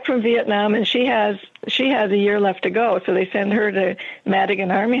 is back from Vietnam, and she has a year left to go. So they send her to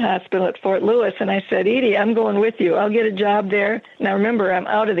Madigan Army Hospital at Fort Lewis. And I said, "Edie, I'm going with you. I'll get a job there." Now remember, I'm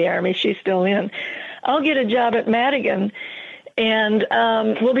out of the Army. She's still in. "I'll get a job at Madigan, and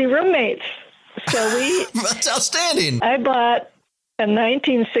we'll be roommates." So That's outstanding. I bought a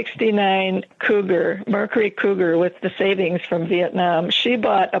 1969 Cougar, Mercury Cougar, with the savings from Vietnam. She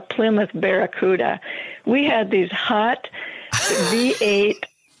bought a Plymouth Barracuda. We had these hot V8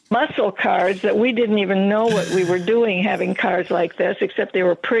 muscle cars that we didn't even know what we were doing having cars like this, except they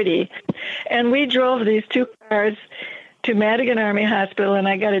were pretty. And we drove these 2 cars to Madigan Army Hospital, and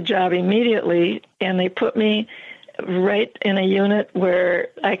I got a job immediately, and they put me right in a unit where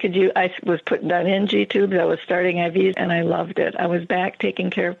I was putting down NG tubes, I was starting IVs, and I loved it. I was back taking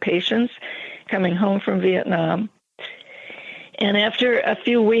care of patients coming home from Vietnam. And after a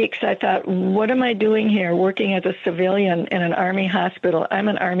few weeks, I thought, what am I doing here working as a civilian in an Army hospital? I'm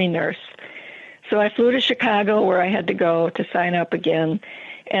an Army nurse. So I flew to Chicago, where I had to go to sign up again.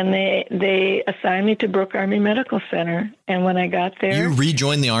 And they assigned me to Brooke Army Medical Center. And when I got there... You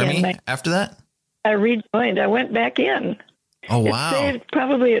rejoined the Army after that? I rejoined. I went back in. Oh, wow.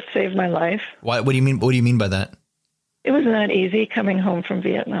 It saved my life. Why? What do you mean? What do you mean by that? It was not easy coming home from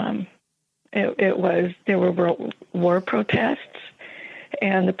Vietnam. There were war protests,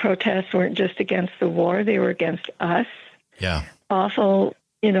 and the protests weren't just against the war. They were against us. Yeah. Awful,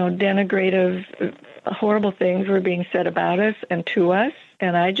 denigrative, horrible things were being said about us and to us.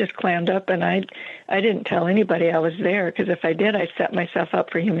 And I just clammed up, and I didn't tell anybody I was there, because if I did, I set myself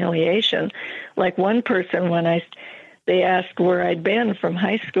up for humiliation. Like one person, when they asked where I'd been from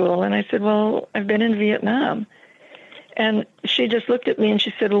high school, and I said, "Well, I've been in Vietnam." And she just looked at me and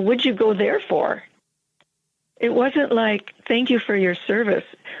she said, "Well, what'd you go there for?" It wasn't like, thank you for your service.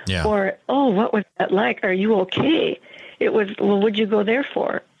 Yeah. Or, oh, what was that like? Are you okay? It was, well, what'd you go there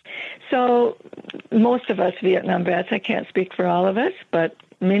for? So most of us Vietnam vets, I can't speak for all of us, but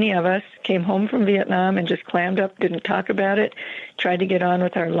many of us came home from Vietnam and just clammed up, didn't talk about it, tried to get on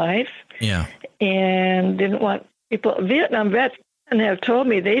with our life. Yeah. And didn't want people, Vietnam vets, and have told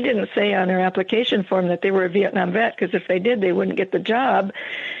me they didn't say on their application form that they were a Vietnam vet, because if they did, they wouldn't get the job,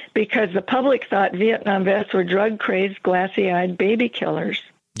 because the public thought Vietnam vets were drug-crazed, glassy-eyed baby killers.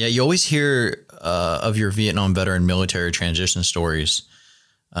 Yeah, you always hear of your Vietnam veteran military transition stories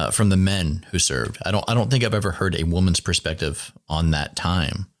from the men who served. I don't think I've ever heard a woman's perspective on that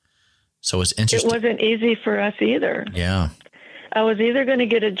time. So it's interesting. It wasn't easy for us either. Yeah. I was either going to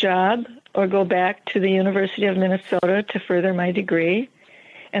get a job or go back to the University of Minnesota to further my degree.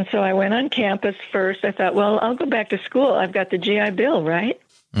 And so I went on campus first. I thought, well, I'll go back to school. I've got the GI Bill, right?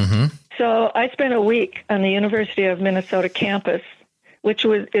 Mm-hmm. So I spent a week on the University of Minnesota campus, which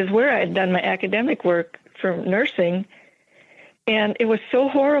is where I had done my academic work for nursing. And it was so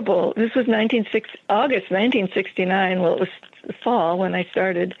horrible. This was August 1969. Well, it was fall when I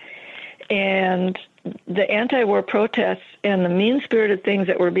started. And the anti-war protests and the mean-spirited things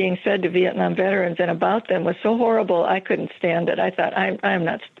that were being said to Vietnam veterans and about them was so horrible, I couldn't stand it. I thought, I'm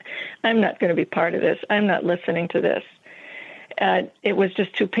not going to be part of this. I'm not listening to this. It was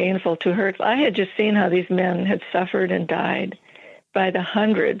just too painful, too hurtful. I had just seen how these men had suffered and died by the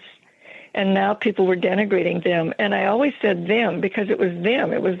hundreds, and now people were denigrating them. And I always said them because it was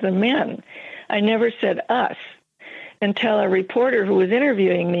them. It was the men. I never said us, until a reporter who was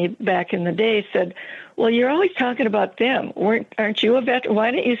interviewing me back in the day said, well, you're always talking about them. Aren't you a veteran?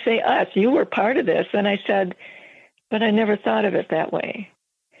 Why didn't you say us? You were part of this. And I said, but I never thought of it that way.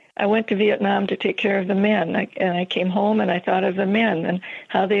 I went to Vietnam to take care of the men, and I came home and I thought of the men and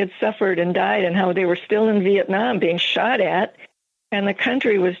how they had suffered and died and how they were still in Vietnam being shot at, and the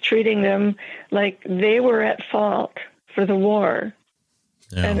country was treating them like they were at fault for the war.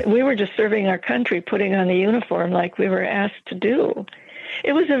 Yeah. And we were just serving our country, putting on the uniform like we were asked to do.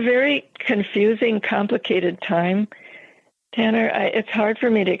 It was a very confusing, complicated time, Tanner. It's hard for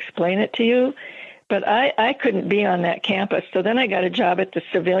me to explain it to you, but I couldn't be on that campus. So then I got a job at the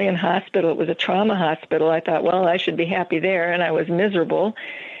civilian hospital. It was a trauma hospital. I thought, well, I should be happy there, and I was miserable.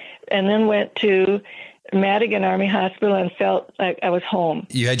 And then went to Madigan Army Hospital and felt like I was home.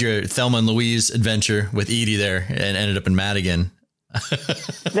 You had your Thelma and Louise adventure with Edie there and ended up in Madigan.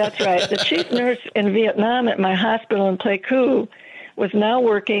 That's right. The chief nurse in Vietnam at my hospital in Pleiku was now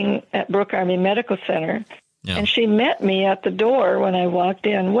working at Brooke Army Medical Center. Yeah. And she met me at the door when I walked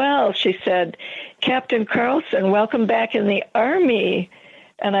in. Well, she said, Captain Carlson, welcome back in the Army.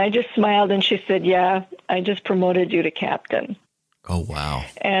 And I just smiled and she said, yeah, I just promoted you to captain. Oh, wow.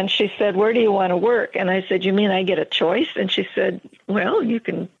 And she said, where do you want to work? And I said, you mean I get a choice? And she said, well, you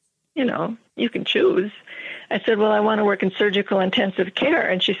can choose. I said, well, I want to work in surgical intensive care.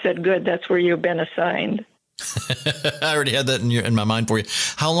 And she said, good, that's where you've been assigned. I already had that in my mind for you.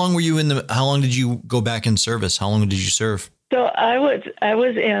 How long did you go back in service? How long did you serve? So I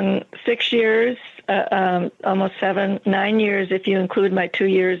was in 6 years, almost 9 years, if you include my 2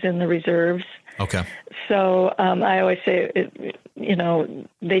 years in the reserves. Okay. So I always say,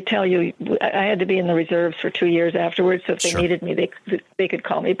 they tell you I had to be in the reserves for 2 years afterwards. So if they needed me, they could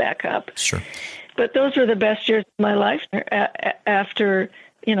call me back up. Sure. But those were the best years of my life after,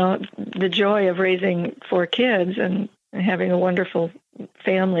 the joy of raising 4 kids and having a wonderful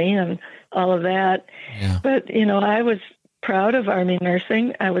family and all of that. Yeah. But, I was proud of Army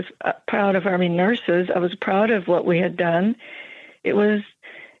nursing. I was proud of Army nurses. I was proud of what we had done. It was,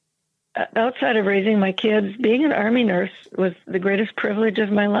 outside of raising my kids, being an Army nurse was the greatest privilege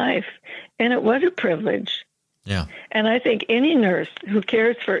of my life. And it was a privilege. Yeah. And I think any nurse who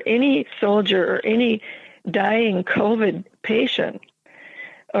cares for any soldier or any dying COVID patient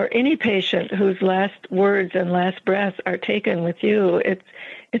or any patient whose last words and last breaths are taken with you,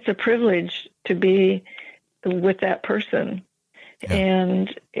 it's a privilege to be with that person. Yeah.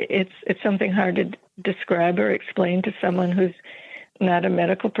 And it's something hard to describe or explain to someone who's not a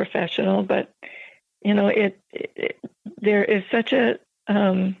medical professional, but there is such a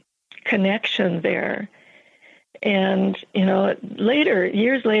connection there. And,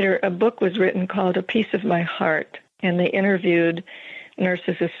 years later, a book was written called A Piece of My Heart, and they interviewed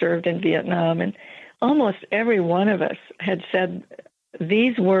nurses who served in Vietnam. And almost every one of us had said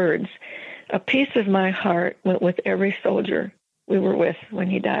these words, a piece of my heart went with every soldier we were with when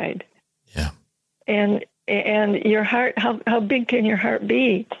he died. Yeah. And your heart, how big can your heart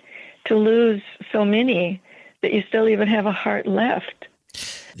be to lose so many that you still even have a heart left?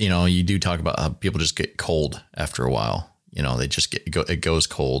 You do talk about how people just get cold after a while. They just it goes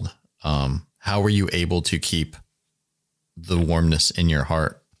cold. How were you able to keep the warmness in your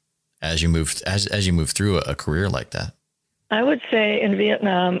heart as you move through a career like that? I would say in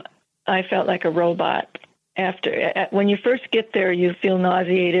Vietnam, I felt like a robot. When you first get there, you feel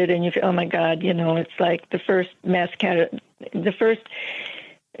nauseated and you feel, oh my God, it's like the first the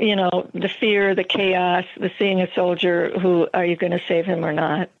fear, the chaos, the seeing a soldier who, are you going to save him or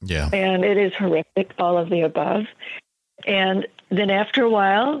not? Yeah. And it is horrific, all of the above. And then after a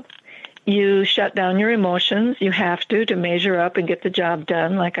while, you shut down your emotions. You have to measure up and get the job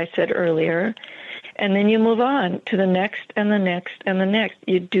done, like I said earlier. And then you move on to the next and the next and the next.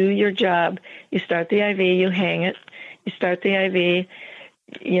 You do your job. You start the IV, you hang it. You start the IV,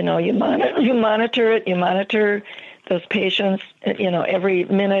 you monitor it. You monitor those patients, every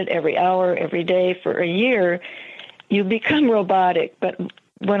minute, every hour, every day for a year. You become robotic. But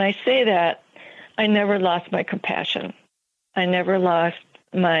when I say that, I never lost my compassion. I never lost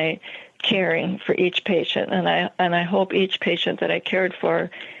my caring for each patient, and I hope each patient that I cared for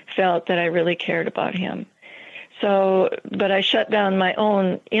felt that I really cared about him. So, but I shut down my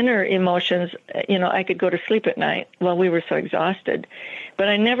own inner emotions. I could go to sleep at night while we were so exhausted, but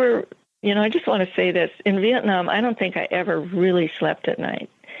I never, I just want to say this. In Vietnam, I don't think I ever really slept at night.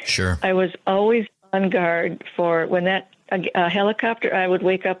 Sure. I was always on guard for when a helicopter, I would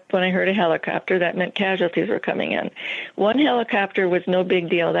wake up when I heard a helicopter. That meant casualties were coming in. One helicopter was no big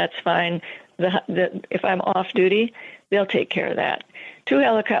deal. That's fine. If I'm off duty, they'll take care of that. Two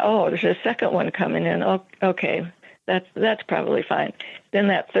helicopters, there's a second one coming in. Oh, okay, that's probably fine. Then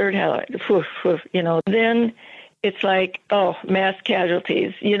that third helicopter, then it's like, mass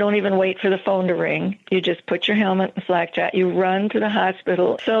casualties. You don't even wait for the phone to ring. You just put your helmet and flak jacket. You run to the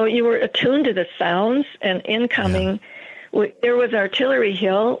hospital. So you were attuned to the sounds and incoming. Yeah. There was Artillery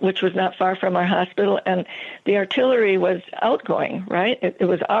Hill, which was not far from our hospital, and the artillery was outgoing, right? It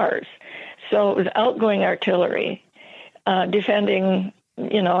was ours. So it was outgoing artillery defending,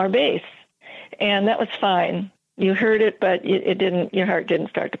 our base. And that was fine. You heard it, but your heart didn't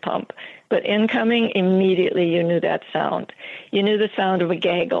start to pump. But incoming, immediately you knew that sound. You knew the sound of a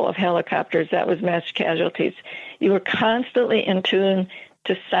gaggle of helicopters. That was mass casualties. You were constantly in tune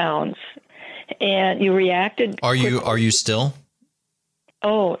to sounds. And you reacted. Are you still?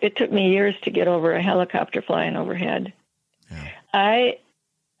 Oh, it took me years to get over a helicopter flying overhead. Yeah.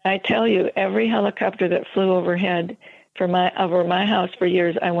 I tell you, every helicopter that flew overhead over my house for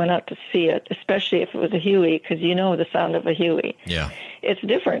years, I went out to see it, especially if it was a Huey, because the sound of a Huey. Yeah. It's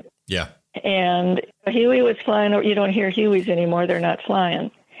different. Yeah. And a Huey was flying. You don't hear Hueys anymore. They're not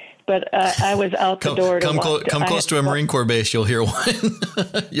flying. But I was out the door. Come close to a Marine Corps base. You'll hear one.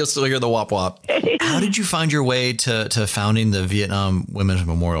 You'll still hear the wop wop. How did you find your way to founding the Vietnam Women's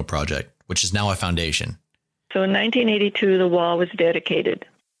Memorial Project, which is now a foundation? So in 1982, the wall was dedicated.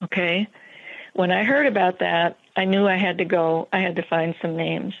 Okay. When I heard about that, I knew I had to go. I had to find some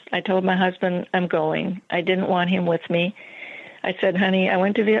names. I told my husband I'm going. I didn't want him with me. I said, honey, I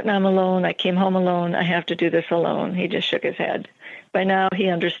went to Vietnam alone. I came home alone. I have to do this alone. He just shook his head. By now, he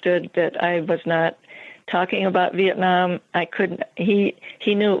understood that I was not talking about Vietnam. I couldn't. He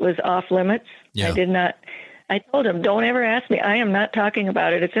knew it was off limits. Yeah. I did not. I told him, don't ever ask me. I am not talking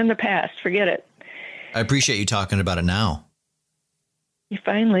about it. It's in the past. Forget it. I appreciate you talking about it now.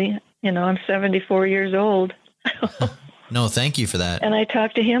 Finally, I'm 74 years old. No, thank you for that. And I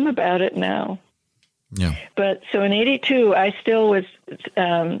talk to him about it now. Yeah. But so in 82, I still was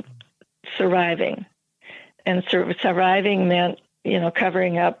surviving. And surviving meant,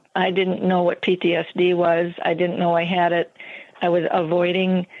 covering up. I didn't know what PTSD was. I didn't know I had it. I was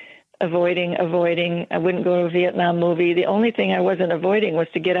avoiding. I wouldn't go to a Vietnam movie. The only thing I wasn't avoiding was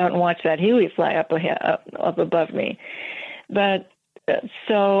to get out and watch that Huey fly up above me. But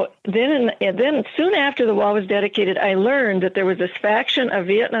so then soon after the wall was dedicated, I learned that there was this faction of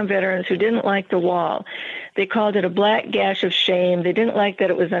Vietnam veterans who didn't like the wall. They called it a black gash of shame. They didn't like that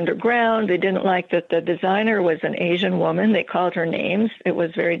it was underground. They didn't like that the designer was an Asian woman. They called her names. It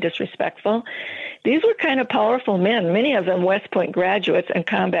was very disrespectful. These were kind of powerful men, many of them West Point graduates and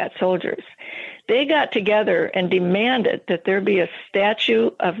combat soldiers. They got together and demanded that there be a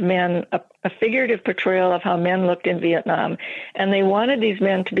statue of men, a figurative portrayal of how men looked in Vietnam, and they wanted these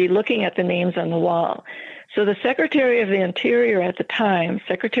men to be looking at the names on the wall. So the Secretary of the Interior at the time,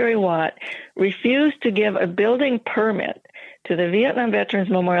 Secretary Watt, refused to give a building permit to the Vietnam Veterans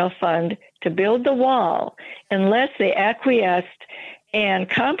Memorial Fund to build the wall unless they acquiesced and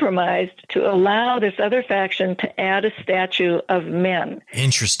compromised to allow this other faction to add a statue of men.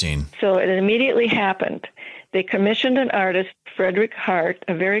 Interesting. So it immediately happened. They commissioned an artist, Frederick Hart,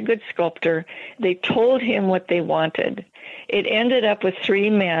 a very good sculptor. They told him what they wanted. It ended up with 3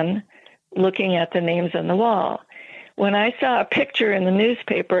 men looking at the names on the wall. When I saw a picture in the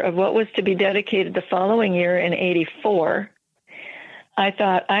newspaper of what was to be dedicated the following year in 84, I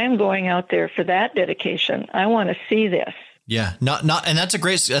thought, I am going out there for that dedication. I want to see this. Yeah. And that's a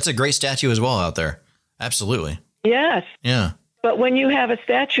great statue as well out there. Absolutely. Yes. Yeah. But when you have a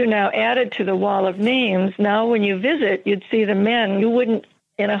statue now added to the wall of names, now when you visit, you'd see the men. You wouldn't,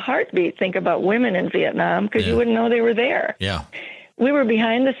 in a heartbeat, think about women in Vietnam because you wouldn't know they were there. Yeah. We were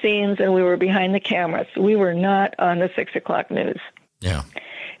behind the scenes and we were behind the cameras. We were not on the 6 o'clock news. Yeah.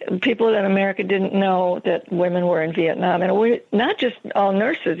 People in America didn't know that women were in Vietnam. And we not just all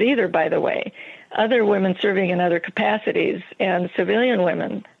nurses either, by the way. Other women serving in other capacities and civilian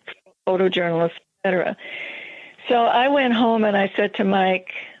women, photojournalists, etc. So I went home and I said to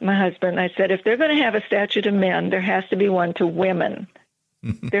Mike, my husband, I said, if they're going to have a statue to men, there has to be one to women.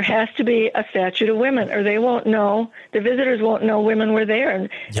 There has to be a statue to women, or they won't know, the visitors won't know women were there and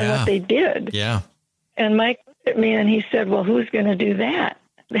what they did. Yeah. And Mike looked at me and he said, well, who's going to do that?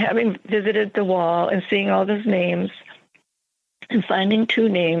 Having visited the wall and seeing all those names and finding 2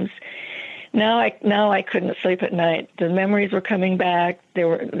 names, now I couldn't sleep at night. The memories were coming back. They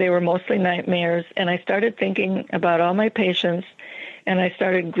were mostly nightmares. And I started thinking about all my patients and I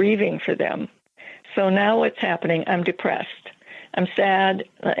started grieving for them. So now what's happening? I'm depressed. I'm sad.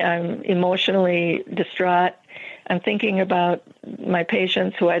 I'm emotionally distraught. I'm thinking about my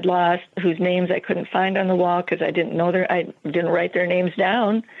patients who I'd lost, whose names I couldn't find on the wall because I didn't know I didn't write their names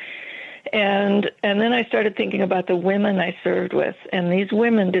down. And then I started thinking about the women I served with, and these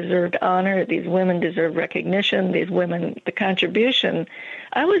women deserved honor. These women deserved recognition. These women, the contribution.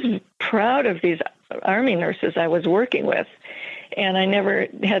 I was proud of these Army nurses I was working with. And I never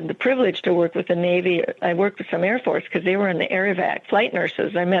had the privilege to work with the Navy. I worked with some Air Force because they were in the air evac, flight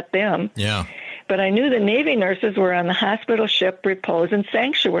nurses. I met them. Yeah. But I knew the Navy nurses were on the hospital ship Repose and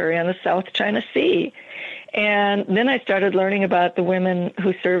Sanctuary on the South China Sea. And then I started learning about the women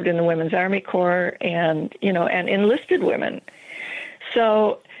who served in the Women's Army Corps and, and enlisted women.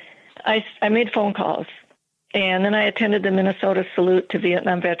 So I made phone calls. And then I attended the Minnesota Salute to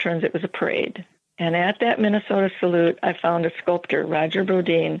Vietnam veterans. It was a parade. And at that Minnesota Salute, I found a sculptor, Roger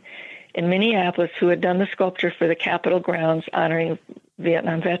Brodeen, in Minneapolis, who had done the sculpture for the Capitol grounds honoring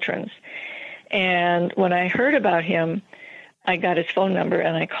Vietnam veterans. And when I heard about him, I got his phone number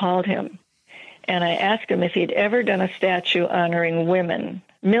and I called him. And I asked him if he'd ever done a statue honoring women,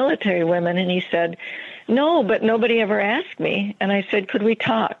 military women. And he said, no, but nobody ever asked me. And I said, could we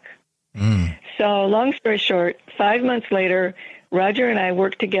talk? So long story short, 5 months later, Roger and I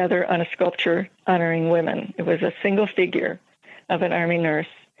worked together on a sculpture honoring women. It was a single figure of an Army nurse.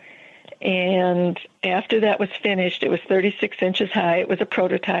 And after that was finished, it was 36 inches high. It was a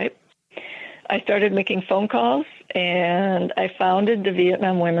prototype. I started making phone calls, and I founded the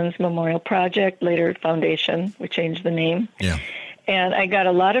Vietnam Women's Memorial Project, later Foundation. We changed the name. Yeah. And I got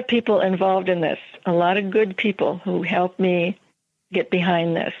a lot of people involved in this, a lot of good people who helped me get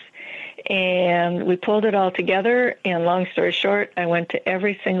behind this. And we pulled it all together, and long story short, I went to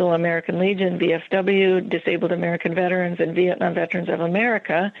every single American Legion, VFW, Disabled American Veterans, and Vietnam Veterans of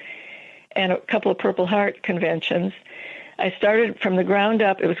America, and a couple of Purple Heart conventions. I started from the ground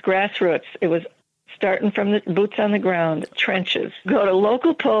up. It was grassroots. It was starting from the boots on the ground, trenches, go to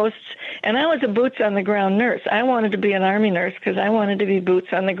local posts, and I was a boots on the ground nurse. I wanted to be an Army nurse because I wanted to be boots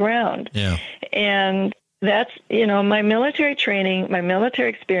on the ground. Yeah. And that's, my military training, my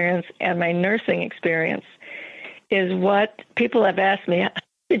military experience, and my nursing experience is what people have asked me, how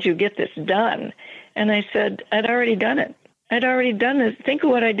did you get this done? And I said, I'd already done it. I'd already done this. Think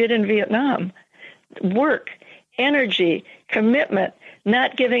of what I did in Vietnam. Work, energy, commitment,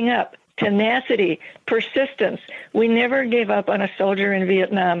 not giving up, tenacity, persistence. We never gave up on a soldier in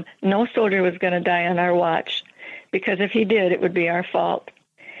Vietnam. No soldier was going to die on our watch, because if he did, it would be our fault.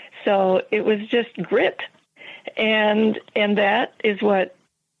 So it was just grit. And that is what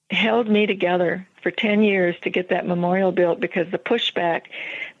held me together for 10 years to get that memorial built, because the pushback,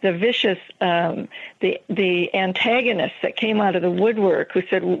 the vicious, the antagonists that came out of the woodwork who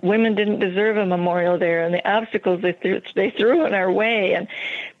said women didn't deserve a memorial there, and the obstacles they threw in our way, and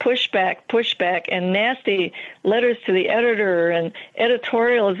pushback, and nasty letters to the editor and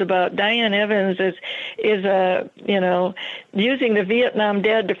editorials about Diane Evans is using the Vietnam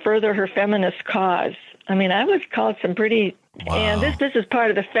dead to further her feminist cause. I mean, I was called some pretty. Wow. And this is part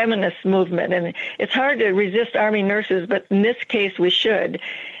of the feminist movement, and it's hard to resist Army nurses, but in this case we should.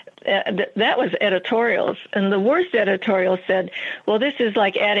 that was editorials. And the worst editorial said, well, this is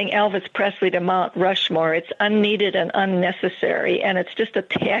like adding Elvis Presley to Mount Rushmore. It's unneeded and unnecessary, and it's just a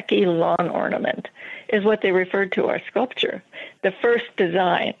tacky lawn ornament, is what they referred to our sculpture, the first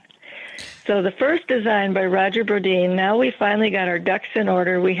design. So the first design by Roger Brodeen, now we finally got our ducks in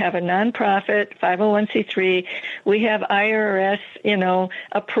order. We have a nonprofit, 501c3. We have IRS,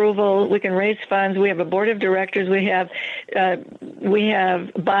 approval. We can raise funds. We have a board of directors. We have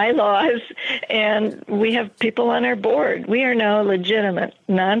bylaws, and we have people on our board. We are now a legitimate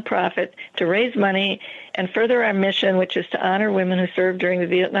nonprofit to raise money and further our mission, which is to honor women who served during the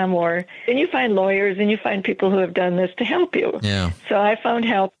Vietnam War. And you find lawyers and you find people who have done this to help you. Yeah. So I found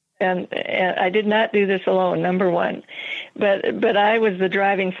help. And I did not do this alone, number one, but I was the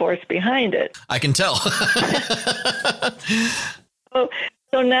driving force behind it. I can tell.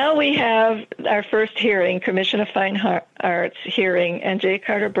 So now we have our first hearing, Commission of Fine Arts hearing, and J.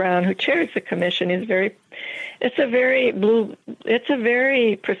 Carter Brown, who chairs the commission, it's a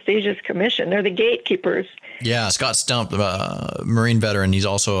very prestigious commission. They're the gatekeepers. Yeah, Scott Stump, Marine veteran. He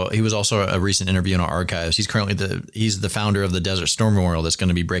was also a recent interview in our archives. He's currently the founder of the Desert Storm Memorial that's going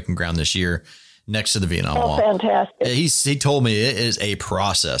to be breaking ground this year next to the Vietnam Wall. Fantastic. He told me it is a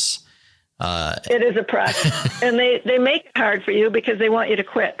process. It is a process. And they make it hard for you because they want you to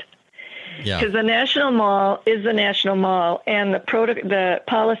quit. Yeah. Because the National Mall is the National Mall, and the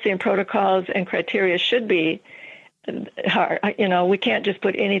policy and protocols and criteria should be hard. We can't just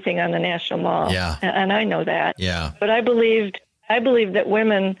put anything on the National Mall. Yeah. And I know that. Yeah. But I believed that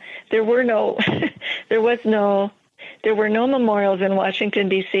women, there were no memorials in Washington,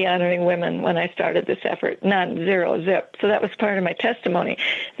 D.C. honoring women when I started this effort. None, zero, zip. So that was part of my testimony.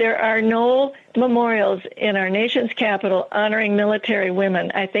 There are no memorials in our nation's capital honoring military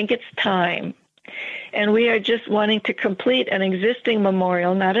women. I think it's time. And we are just wanting to complete an existing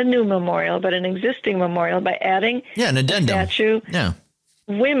memorial, not a new memorial, but an existing memorial by adding an addendum. A statue. Yeah.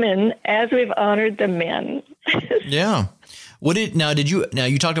 Women as we've honored the men. Yeah.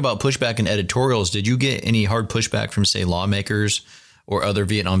 You talked about pushback in editorials. Did you get any hard pushback from, say, lawmakers or other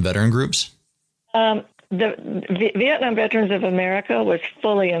Vietnam veteran groups? The Vietnam Veterans of America was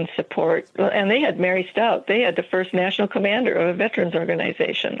fully in support, and they had Mary Stout. They had the first national commander of a veterans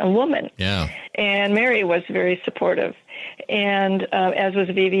organization, a woman. Yeah. And Mary was very supportive, and as was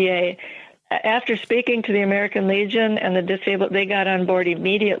VVA. After speaking to the American Legion and the disabled, they got on board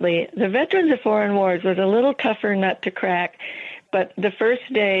immediately. The Veterans of Foreign Wars was a little tougher nut to crack, but the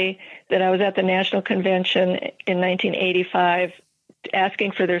first day that I was at the National Convention in 1985,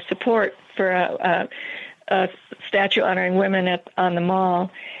 asking for their support for a statue honoring women on the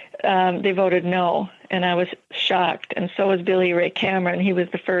mall, they voted no, and I was shocked. And so was Billy Ray Cameron. He was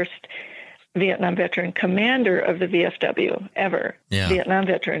the first Vietnam veteran commander of the VFW ever. Yeah. Vietnam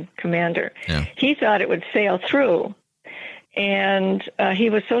veteran commander. Yeah. He thought it would sail through, and he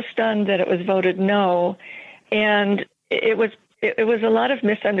was so stunned that it was voted no, and it was a lot of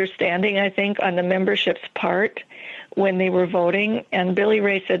misunderstanding, I think, on the membership's part when they were voting. And Billy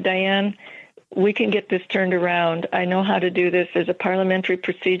Ray said, Diane, we can get this turned around. I know how to do this. There's a parliamentary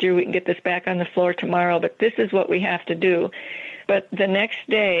procedure. We can get this back on the floor tomorrow, but this is what we have to do. But the next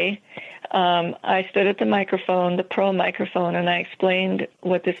day, I stood at the microphone, the pro microphone, and I explained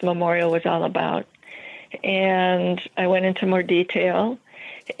what this memorial was all about. And I went into more detail.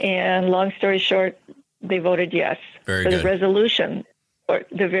 And long story short, they voted yes for the resolution or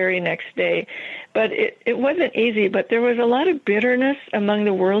the very next day. But it wasn't easy, but there was a lot of bitterness among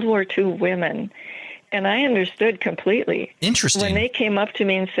the World War II women. And I understood completely. Interesting. When they came up to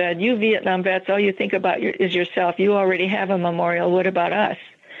me and said, you Vietnam vets, all you think about is yourself. You already have a memorial. What about us?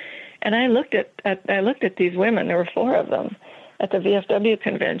 And I looked at these women. There were 4 of them at the VFW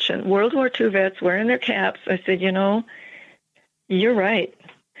convention. World War II vets wearing their caps. I said, you're right.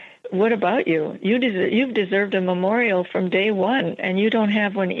 What about you? You've deserved a memorial from day one, and you don't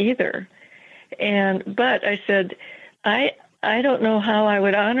have one either. But I said, I don't know how I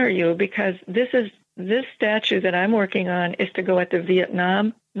would honor you, because this statue that I'm working on is to go at the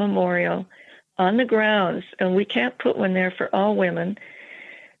Vietnam Memorial on the grounds, and we can't put one there for all women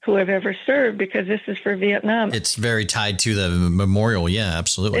who have ever served, because this is for Vietnam. It's very tied to the memorial. Yeah,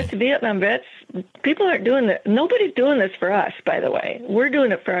 absolutely. It's Vietnam vets. People aren't doing that. Nobody's doing this for us, by the way. We're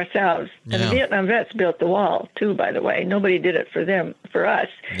doing it for ourselves. Yeah. And the Vietnam vets built the wall, too, by the way. Nobody did it for them, for us.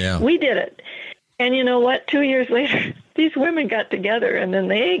 Yeah. We did it. And you know what? 2 years later, these women got together, and then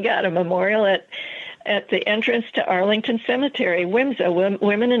they got a memorial at the entrance to Arlington Cemetery, WIMSA,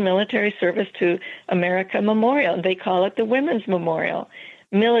 Women in Military Service to America Memorial. They call it the Women's Memorial,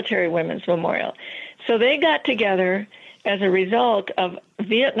 Military Women's Memorial. So they got together as a result of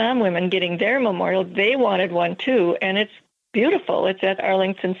Vietnam women getting their memorial, they wanted one too, and it's beautiful. It's at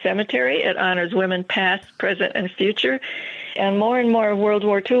Arlington Cemetery. It honors women past, present, and future. And more World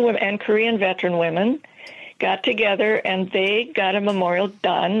War II women and Korean veteran women got together and they got a memorial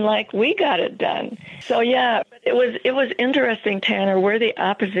done like we got it done. So yeah, it was interesting, Tanner, where the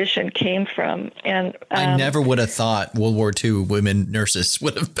opposition came from. And I never would have thought World War II women nurses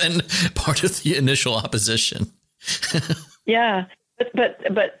would have been part of the initial opposition. Yeah,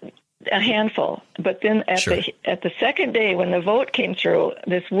 but a handful. But then at the second day when the vote came through,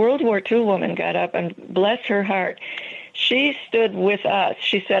 this World War II woman got up and bless her heart, she stood with us.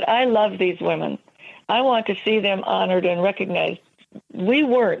 She said, "I love these women. I want to see them honored and recognized. We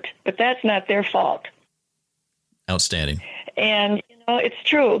weren't, but that's not their fault." Outstanding. And, it's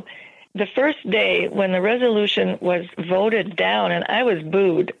true. The first day when the resolution was voted down and I was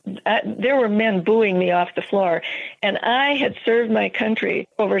booed, there were men booing me off the floor. And I had served my country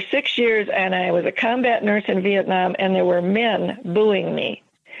over 6 years, and I was a combat nurse in Vietnam, and there were men booing me.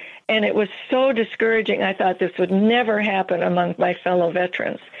 And it was so discouraging. I thought this would never happen among my fellow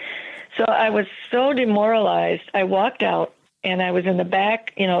veterans. So I was so demoralized. I walked out, and I was in the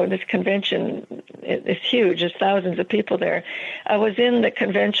back. This convention is huge. There's thousands of people there. I was in the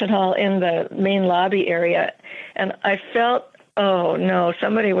convention hall in the main lobby area, and I felt, oh, no,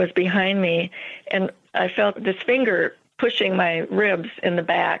 somebody was behind me, and I felt this finger pushing my ribs in the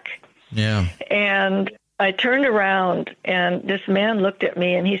back. Yeah. And I turned around, and this man looked at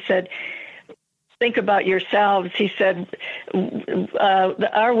me, and he said, "Think about yourselves." He said,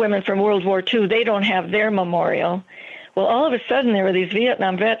 "Our women from World War II, they don't have their memorial." Well, all of a sudden, there were these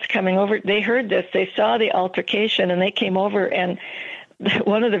Vietnam vets coming over. They heard this. They saw the altercation, and they came over, and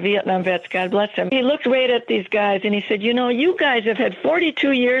one of the Vietnam vets, God bless him, he looked right at these guys, and he said, "You guys have had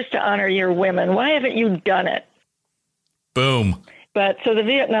 42 years to honor your women. Why haven't you done it?" Boom. But so the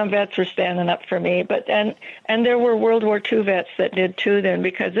Vietnam vets were standing up for me, and there were World War II vets that did too then,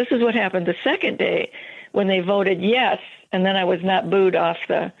 because this is what happened the second day when they voted yes, and then I was not booed off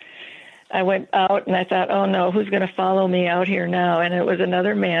I went out and I thought, oh no, who's going to follow me out here now? And it was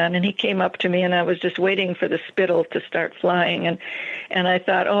another man, and he came up to me, and I was just waiting for the spittle to start flying. And I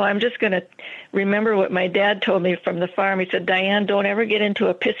thought, oh, I'm just going to remember what my dad told me from the farm. He said, "Diane, don't ever get into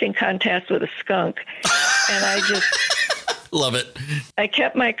a pissing contest with a skunk." And I just... Love it. I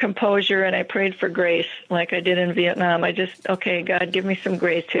kept my composure, and I prayed for grace like I did in Vietnam. Okay, God, give me some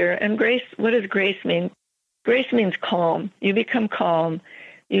grace here. And grace, what does grace mean? Grace means calm. You become calm.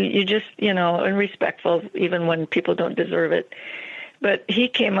 You just, and respectful even when people don't deserve it. But he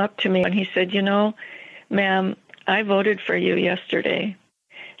came up to me and he said, "Ma'am, I voted for you yesterday,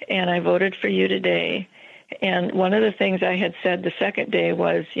 and I voted for you today. And one of the things I had said the second day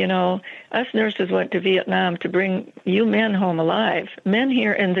was, us nurses went to Vietnam to bring you men home alive. Men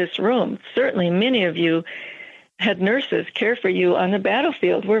here in this room, certainly many of you had nurses care for you on the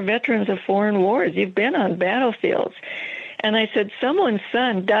battlefield. We're veterans of foreign wars. You've been on battlefields." And I said, "Someone's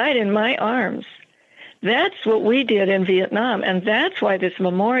son died in my arms. That's what we did in Vietnam. And that's why this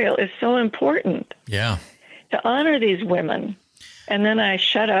memorial is so important." Yeah. To honor these women. And then I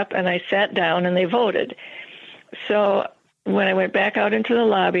shut up and I sat down, and they voted. So when I went back out into the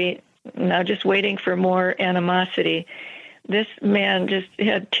lobby, now just waiting for more animosity, this man just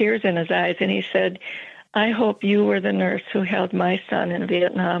had tears in his eyes, and he said, "I hope you were the nurse who held my son in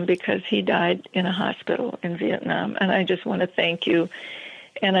Vietnam, because he died in a hospital in Vietnam. And I just want to thank you,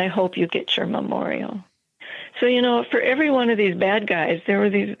 and I hope you get your memorial." So, for every one of these bad guys, there were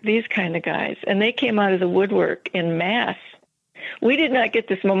these kind of guys, and they came out of the woodwork in mass. We did not get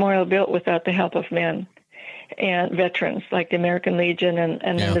this memorial built without the help of men and veterans like the American Legion,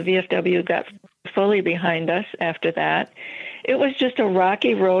 and then the VFW got fully behind us after that. It was just a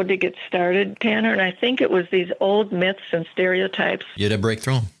rocky road to get started, Tanner, and I think it was these old myths and stereotypes. You had to break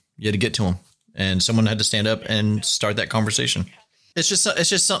through them. You had to get to them, and someone had to stand up and start that conversation. It's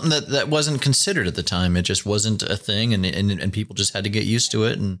just something that wasn't considered at the time. It just wasn't a thing, and people just had to get used to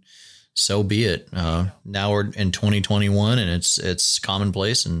it, and so be it. Now we're in 2021, and it's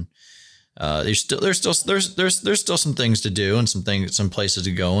commonplace, and there's still some things to do, and some places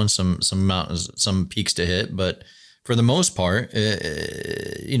to go, and some mountains, some peaks to hit, but for the most part,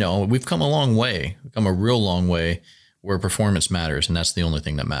 we've come a long way. We've come a real long way where performance matters, and that's the only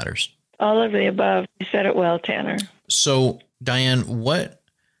thing that matters. All of the above. You said it well, Tanner. So, Diane,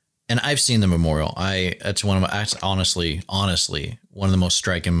 and I've seen the memorial. That's honestly one of the most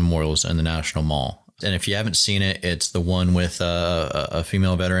striking memorials in the National Mall. And if you haven't seen it, it's the one with a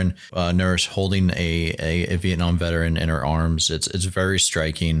female veteran nurse holding a Vietnam veteran in her arms. It's very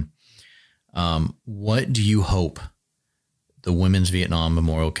striking. What do you hope the Women's Vietnam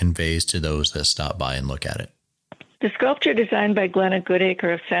Memorial conveys to those that stop by and look at it? The sculpture designed by Glenna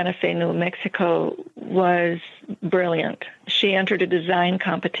Goodacre of Santa Fe, New Mexico was brilliant. She entered a design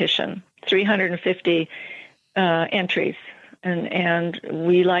competition, 350 entries, and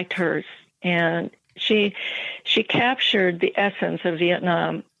we liked hers. And she captured the essence of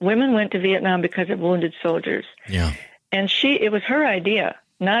Vietnam. Women went to Vietnam because of wounded soldiers. Yeah. And it was her idea,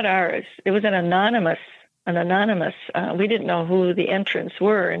 not ours. It was an anonymous, we didn't know who the entrants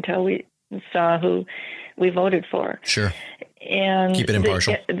were until we saw who we voted for. Sure. And keep it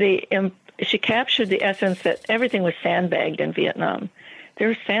impartial. She captured the essence that everything was sandbagged in Vietnam. There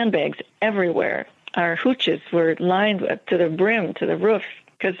were sandbags everywhere. Our hooches were lined to the brim, to the roof,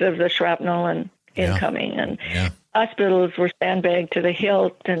 because of the shrapnel and incoming. And hospitals were sandbagged to the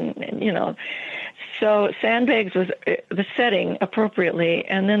hilt, and you know. So sandbags was the setting appropriately.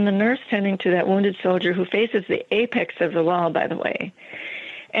 And then the nurse tending to that wounded soldier who faces the apex of the wall, by the way.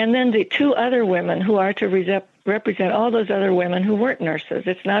 And then the two other women who are to represent all those other women who weren't nurses.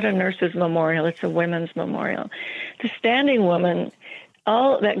 It's not a nurse's memorial. It's a women's memorial. The standing woman,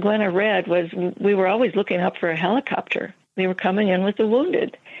 all that Glenna read was, we were always looking up for a helicopter. We were coming in with the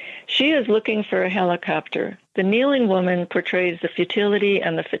wounded. She is looking for a helicopter. The kneeling woman portrays the futility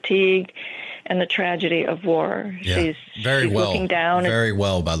and the fatigue and the tragedy of war. Yeah, she's looking down. Very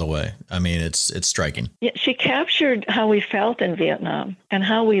well, by the way. I mean, it's striking. Yeah, she captured how we felt in Vietnam and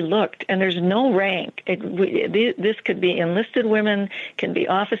how we looked. And there's no rank. This could be enlisted women, can be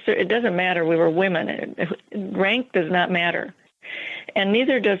officer. It doesn't matter. We were women. Rank does not matter. And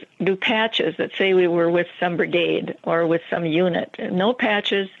neither do patches that say we were with some brigade or with some unit. No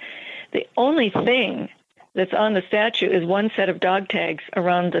patches. The only thing that's on the statue is one set of dog tags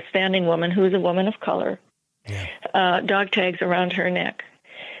around the standing woman, who's a woman of color. Yeah. Dog tags around her neck.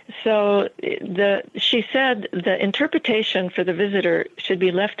 So she said the interpretation for the visitor should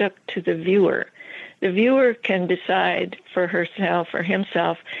be left up to the viewer. The viewer can decide for herself or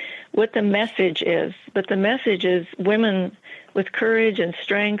himself what the message is. But the message is women with courage and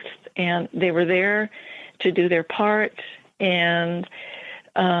strength, and they were there to do their part, and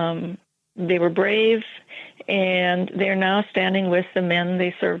they were brave, and they're now standing with the men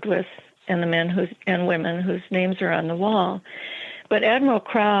they served with and the men and women whose names are on the wall. But Admiral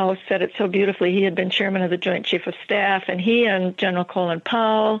Crowe said it so beautifully. He had been chairman of the Joint Chief of Staff, and he and General Colin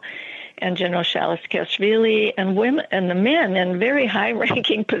Powell and General Shalis-Kashvili and women and the men in very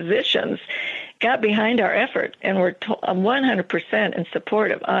high-ranking positions got behind our effort and were 100% in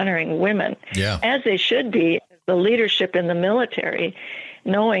support of honoring women, as they should be, the leadership in the military,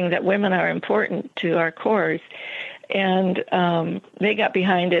 knowing that women are important to our corps. And they got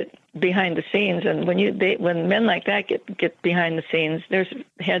behind it, behind the scenes. And when men like that get behind the scenes, there's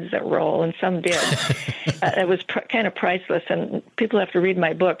heads that roll, and some did. It was kind of priceless, and people have to read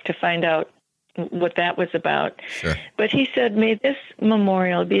my book to find out what that was about. Sure. But he said, may this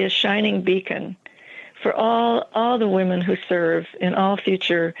memorial be a shining beacon for all the women who serve in all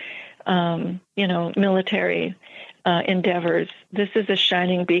future, military endeavors. This is a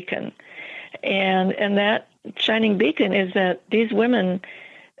shining beacon. And that shining beacon is that these women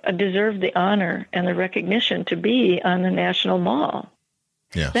deserve the honor and the recognition to be on the National Mall.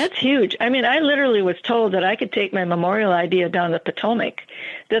 Yes. That's huge. I mean, I literally was told that I could take my memorial idea down the Potomac,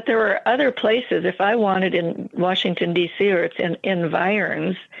 that there were other places, if I wanted in Washington, D.C., or it's in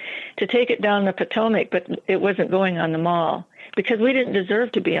environs, to take it down the Potomac, but it wasn't going on the mall because we didn't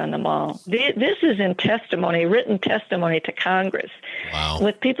deserve to be on the mall. This is in testimony, written testimony to Congress. Wow.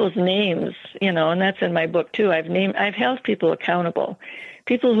 With people's names, and that's in my book too. I've held people accountable,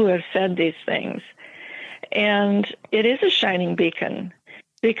 people who have said these things. And it is a shining beacon,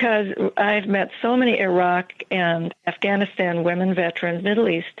 because I've met so many Iraq and Afghanistan women veterans, Middle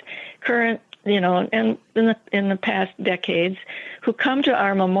East, current, and in the past decades, who come to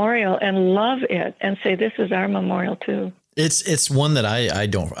our memorial and love it and say, this is our memorial too. It's one that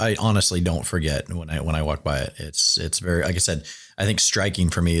I honestly don't forget when I walk by it. It's very, like I said, I think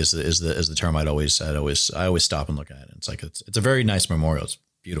striking for me is the term I always stop and look at it. It's like, it's a very nice memorial. It's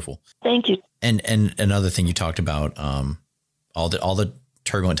beautiful. Thank you. And another thing you talked about, all the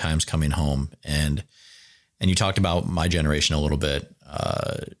turbulent times coming home, and you talked about my generation a little bit,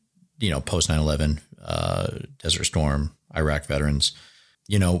 post 9/11, Desert Storm, Iraq veterans.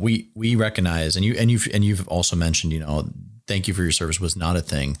 We recognize, and you've also mentioned, thank you for your service was not a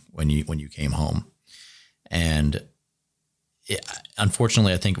thing when you came home, and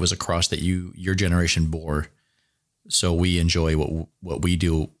unfortunately, I think it was a cross that your generation bore. So we enjoy what we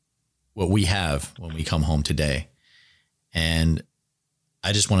do, what we have when we come home today, and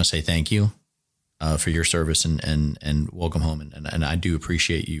I just want to say thank you. for your service and welcome home. And I do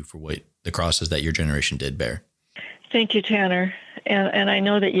appreciate you for what the crosses that your generation did bear. Thank you, Tanner. And I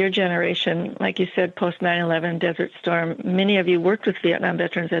know that your generation, like you said, post 9/11 Desert Storm, many of you worked with Vietnam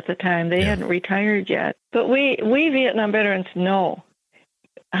veterans at the time. They hadn't retired yet. But we Vietnam veterans know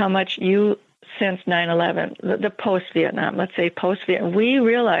how much you, since 9/11, the post-Vietnam, let's say post-Vietnam, we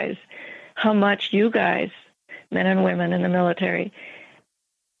realize how much you guys, men and women in the military,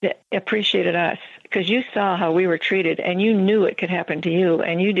 appreciated us, because you saw how we were treated and you knew it could happen to you,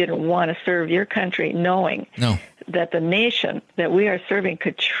 and you didn't want to serve your country knowing that the nation that we are serving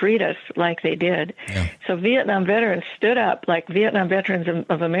could treat us like they did. Yeah. So Vietnam veterans stood up, like Vietnam Veterans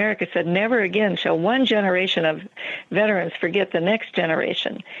of America said, never again shall one generation of veterans forget the next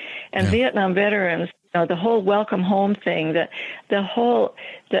generation. And Vietnam veterans, the whole welcome home thing, the whole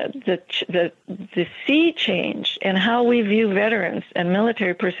the sea change in how we view veterans and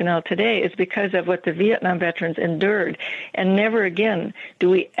military personnel today is because of what the Vietnam veterans endured. And never again do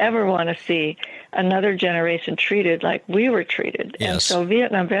we ever want to see another generation treated like we were treated. Yes. And so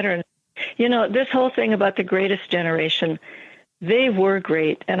Vietnam veterans, this whole thing about the greatest generation, they were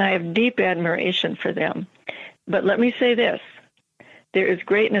great, and I have deep admiration for them. But let me say this. There is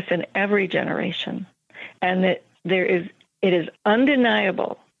greatness in every generation, and that it is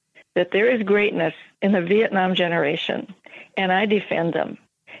undeniable that there is greatness in the Vietnam generation, and I defend them.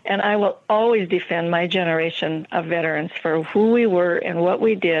 And I will always defend my generation of veterans for who we were and what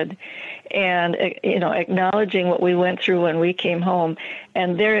we did, and acknowledging what we went through when we came home.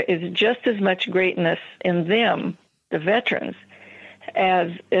 And there is just as much greatness in them, the veterans,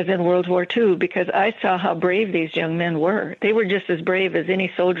 as in World War II, because I saw how brave these young men were. They were just as brave as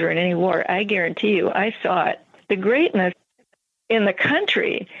any soldier in any war. I guarantee you, I saw it. The greatness in the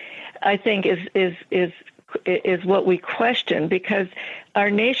country, I think, is what we question, because our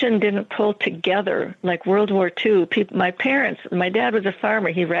nation didn't pull together like World War II. My dad was a farmer.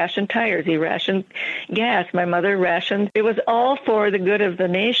 He rationed tires. He rationed gas. My mother rationed. It was all for the good of the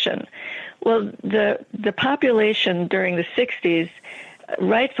nation. Well, the population during the 60s,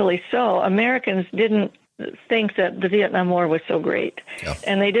 rightfully so, Americans didn't think that the Vietnam War was so great. Yeah.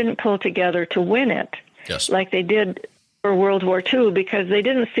 And they didn't pull together to win it like they did for World War II, because they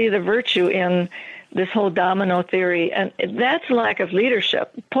didn't see the virtue in this whole domino theory. And that's lack of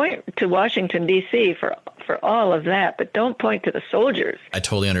leadership. Point to Washington, D.C. for all of that, but don't point to the soldiers. I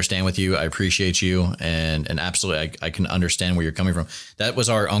totally understand with you. I appreciate you. And absolutely, I can understand where you're coming from. That was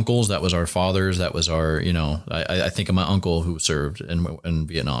our uncles. That was our fathers. That was our, I think of my uncle who served in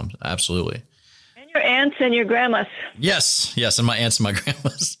Vietnam. Absolutely. And your aunts and your grandmas. Yes. And my aunts and my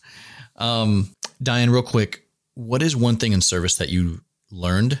grandmas. Diane, real quick, what is one thing in service that you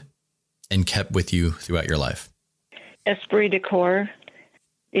learned and kept with you throughout your life? Esprit de corps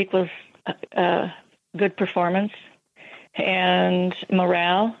equals good performance and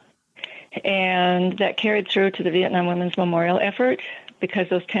morale. And that carried through to the Vietnam Women's Memorial effort, because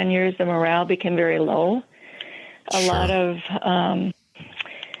those 10 years, the morale became very low. A lot of,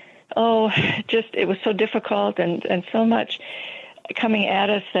 it was so difficult and so much coming at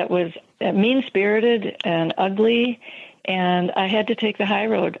us that was mean-spirited and ugly. And I had to take the high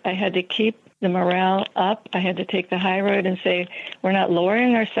road. I had to keep the morale up. I had to take the high road and say, we're not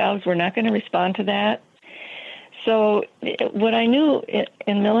lowering ourselves. We're not going to respond to that. So what I knew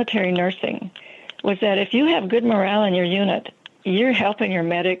in military nursing was that if you have good morale in your unit, you're helping your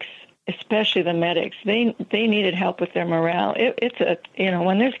medics, especially the medics. They needed help with their morale.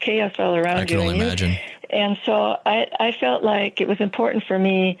 When there's chaos all around you. I can only imagine. And so I felt like it was important for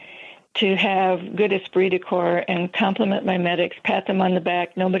me to have good esprit de corps and compliment my medics, pat them on the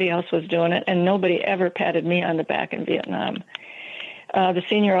back. Nobody else was doing it, and nobody ever patted me on the back in Vietnam. The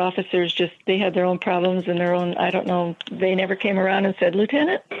senior officers they had their own problems and their own, I don't know, they never came around and said,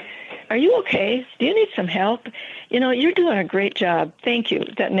 Lieutenant, are you okay? Do you need some help? You're doing a great job. Thank you.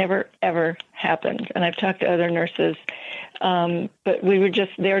 That never, ever happened. And I've talked to other nurses, but we were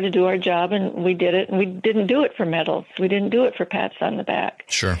just there to do our job, and we did it. And we didn't do it for medals. We didn't do it for pats on the back.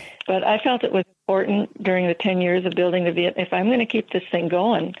 Sure. But I felt it was important during the 10 years of building the Vietnam. If I'm going to keep this thing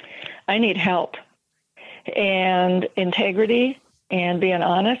going, I need help and integrity and being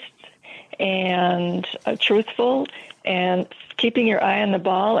honest and truthful and keeping your eye on the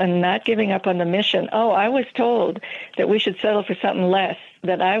ball and not giving up on the mission. I was told that we should settle for something less,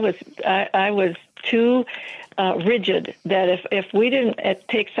 that I was too rigid, that if we didn't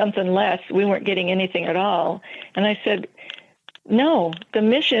take something less, we weren't getting anything at all. And I said, no, the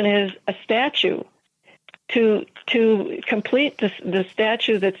mission is a statue to complete the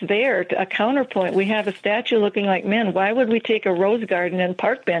statue that's there, a counterpoint. We have a statue looking like men. Why would we take a rose garden and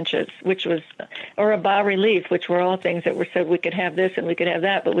park benches, or a bas relief, which were all things that were said we could have this and we could have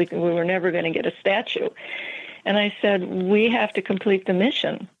that, but we were never going to get a statue. And I said, we have to complete the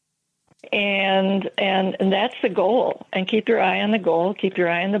mission. And that's the goal. And keep your eye on the goal, keep your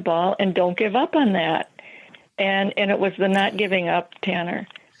eye on the ball, and don't give up on that. And it was the not giving up, Tanner.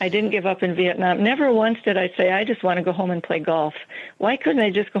 I didn't give up in Vietnam. Never once did I say, I just want to go home and play golf. Why couldn't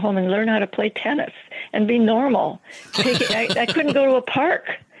I just go home and learn how to play tennis and be normal? I couldn't go to a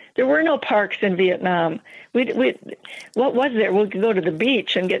park. There were no parks in Vietnam. What was there? We could go to the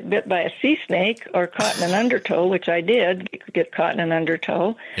beach and get bit by a sea snake or caught in an undertow, which I did get caught in an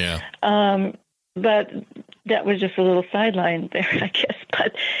undertow. Yeah. But that was just a little sideline there, I guess.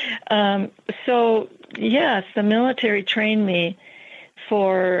 But so, yes, the military trained me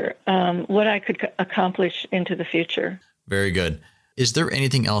for what I could accomplish into the future. Very good. Is there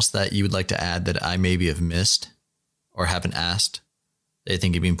anything else that you would like to add that I maybe have missed or haven't asked that I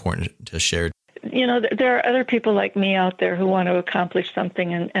think it'd be important to share? You know, there are other people like me out there who want to accomplish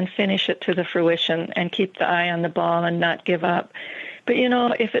something and finish it to the fruition and keep the eye on the ball and not give up. But, you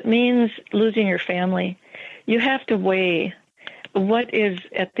know, if it means losing your family, you have to weigh what is,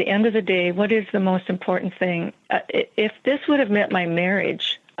 at the end of the day, what is the most important thing. If this would have meant my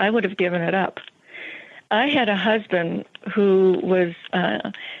marriage, I would have given it up. I had a husband who was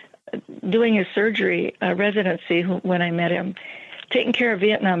doing his surgery residency when I met him, taking care of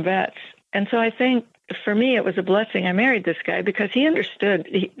Vietnam vets. And so I think for me, it was a blessing. I married this guy because he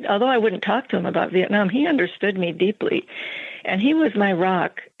understood, although I wouldn't talk to him about Vietnam, he understood me deeply. And he was my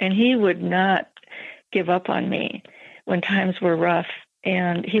rock, and he would not give up on me when times were rough.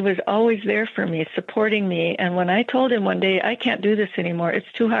 And he was always there for me, supporting me. And when I told him one day, I can't do this anymore,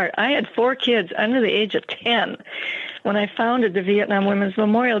 it's too hard. I had 4 kids under the age of 10. When I founded the Vietnam Women's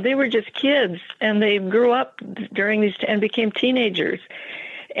Memorial, they were just kids, and they grew up during these and became teenagers.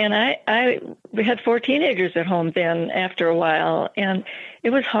 And we had 4 teenagers at home then after a while, and it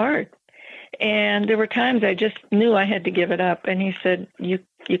was hard. And there were times I just knew I had to give it up. And he said, you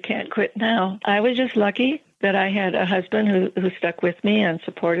can't quit now. I was just lucky that I had a husband who stuck with me and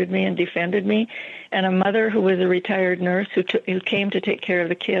supported me and defended me, and a mother who was a retired nurse who came to take care of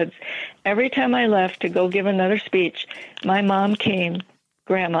the kids. Every time I left to go give another speech, my mom came,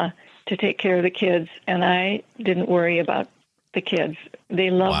 Grandma, to take care of the kids, and I didn't worry about the kids. They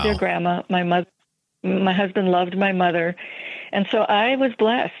loved their grandma. My husband loved my mother. And so I was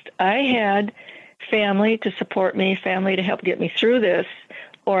blessed. I had family to support me, family to help get me through this,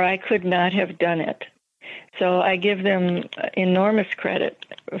 or I could not have done it. So I give them enormous credit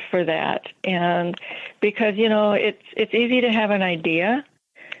for that. And because, you know, it's easy to have an idea,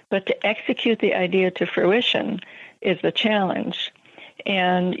 but to execute the idea to fruition is the challenge.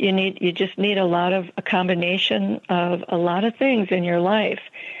 And you just need a combination of a lot of things in your life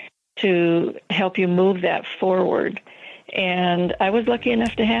to help you move that forward. And I was lucky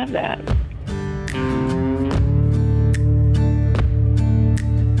enough to have that.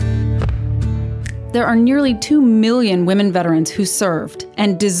 There are nearly 2 million women veterans who served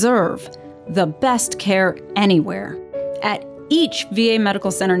and deserve the best care anywhere. At each VA medical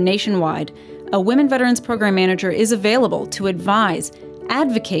center nationwide, a Women Veterans Program Manager is available to advise,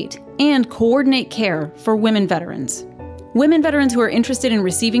 advocate, and coordinate care for women veterans. Women veterans who are interested in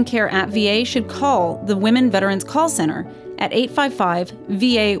receiving care at VA should call the Women Veterans Call Center at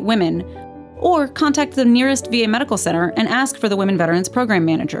 855-VA-WOMEN or contact the nearest VA medical center and ask for the Women Veterans Program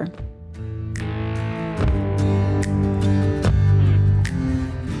Manager.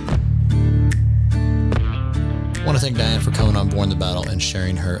 I want to thank Diane for coming on Born the Battle and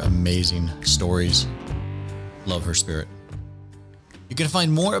sharing her amazing stories. Love her spirit. You can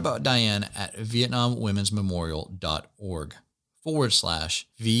find more about Diane at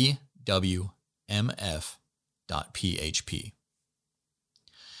VietnamWomen'sMemorial.org/VWMF.php.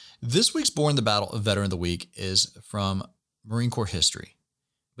 This week's Born the Battle Veteran of the Week is from Marine Corps history,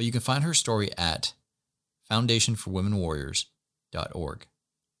 but you can find her story at FoundationForWomenWarriors.org.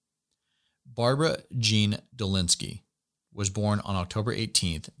 Barbara Jean Dolinsky was born on October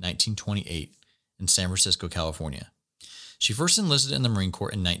 18, 1928 in San Francisco, California. She first enlisted in the Marine Corps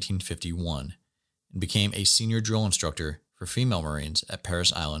in 1951 and became a senior drill instructor for female Marines at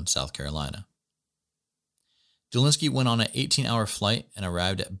Parris Island, South Carolina. Dolinsky went on an 18-hour flight and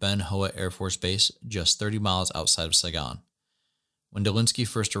arrived at Ben Hoa Air Force Base just 30 miles outside of Saigon. When Dolinsky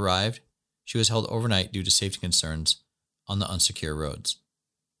first arrived, she was held overnight due to safety concerns on the unsecure roads.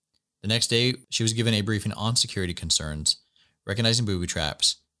 The next day, she was given a briefing on security concerns, recognizing booby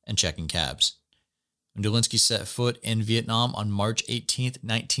traps, and checking cabs. When Dolinsky set foot in Vietnam on March 18,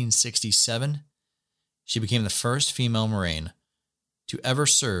 1967, she became the first female Marine to ever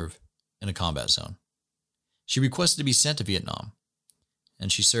serve in a combat zone. She requested to be sent to Vietnam,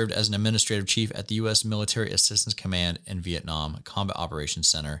 and she served as an administrative chief at the U.S. Military Assistance Command in Vietnam Combat Operations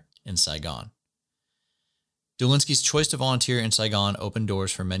Center in Saigon. Dolinsky's choice to volunteer in Saigon opened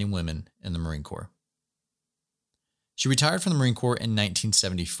doors for many women in the Marine Corps. She retired from the Marine Corps in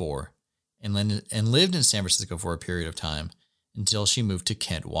 1974 and lived in San Francisco for a period of time until she moved to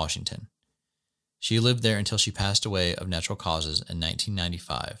Kent, Washington. She lived there until she passed away of natural causes in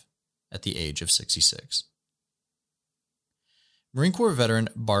 1995 at the age of 66. Marine Corps veteran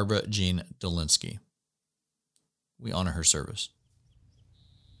Barbara Jean Dolinsky. We honor her service.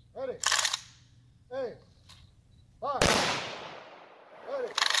 Ready. Hey. Fire.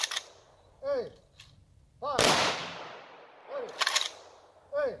 Ready. Hey. Fire. Ready.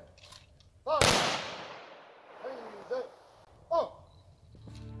 Hey. Fire. Hey. Oh.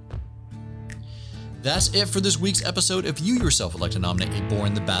 That's it for this week's episode. If you yourself would like to nominate a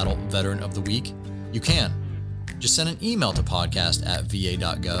Born the Battle Veteran of the Week, you can. Just send an email to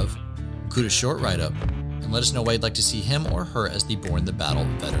podcast@va.gov, include a short write-up, and let us know why you'd like to see him or her as the Born the Battle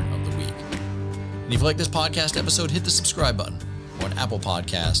Veteran of the Week. And if you like this podcast episode, hit the subscribe button. We're on Apple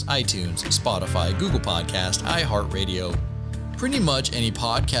Podcasts, iTunes, Spotify, Google Podcasts, iHeartRadio, pretty much any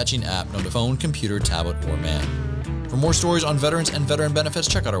pod-catching app known to phone, computer, tablet, or man. For more stories on veterans and veteran benefits,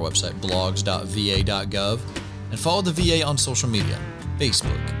 check out our website, blogs.va.gov, and follow the VA on social media,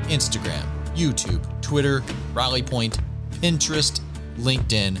 Facebook, Instagram, YouTube, Twitter, Rally Point, Pinterest,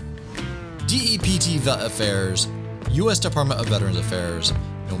 LinkedIn, DEPT Vet Affairs, U.S. Department of Veterans Affairs.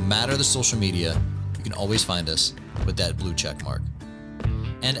 No matter the social media, you can always find us with that blue check mark.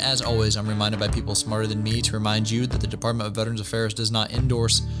 And as always, I'm reminded by people smarter than me to remind you that the Department of Veterans Affairs does not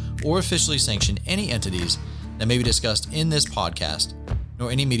endorse or officially sanction any entities that may be discussed in this podcast,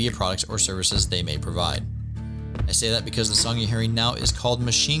 nor any media products or services they may provide. I say that because the song you're hearing now is called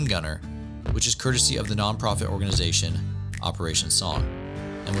Machine Gunner, which is courtesy of the nonprofit organization Operation Song,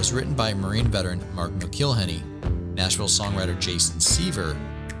 and was written by Marine veteran Mark McIlhenny, Nashville songwriter Jason Seaver,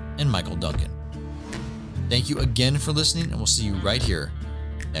 and Michael Duncan. Thank you again for listening, and we'll see you right here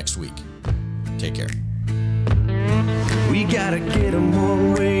next week. Take care. We gotta get 'em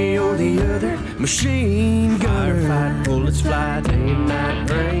one way or the other. Machine gunner, fight bullets fly day and night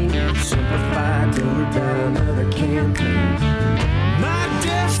rain. Simplify till we die another campaign. My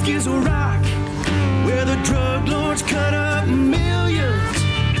desk is a rock where the drug lords cut up millions.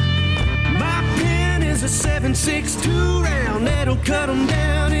 My pen is a 7.62 round that'll cut 'em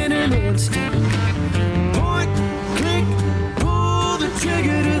down in an instant. Point, click, pull the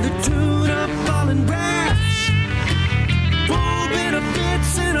trigger to the tune of falling brass. Full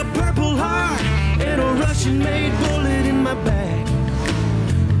benefits and a purple heart and a Russian-made bullet in my back.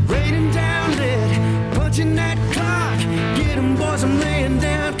 Raining down lead, punching that clock. Get 'em boys, I'm laying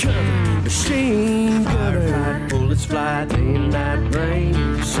down cover. Machine gunner, fight bullets fly day and night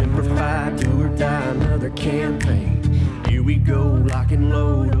rain. Simplify, do or die another campaign. Here we go, lock and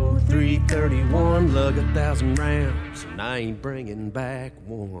load, 0331, lug 1,000 rounds, and I ain't bringing back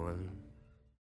one.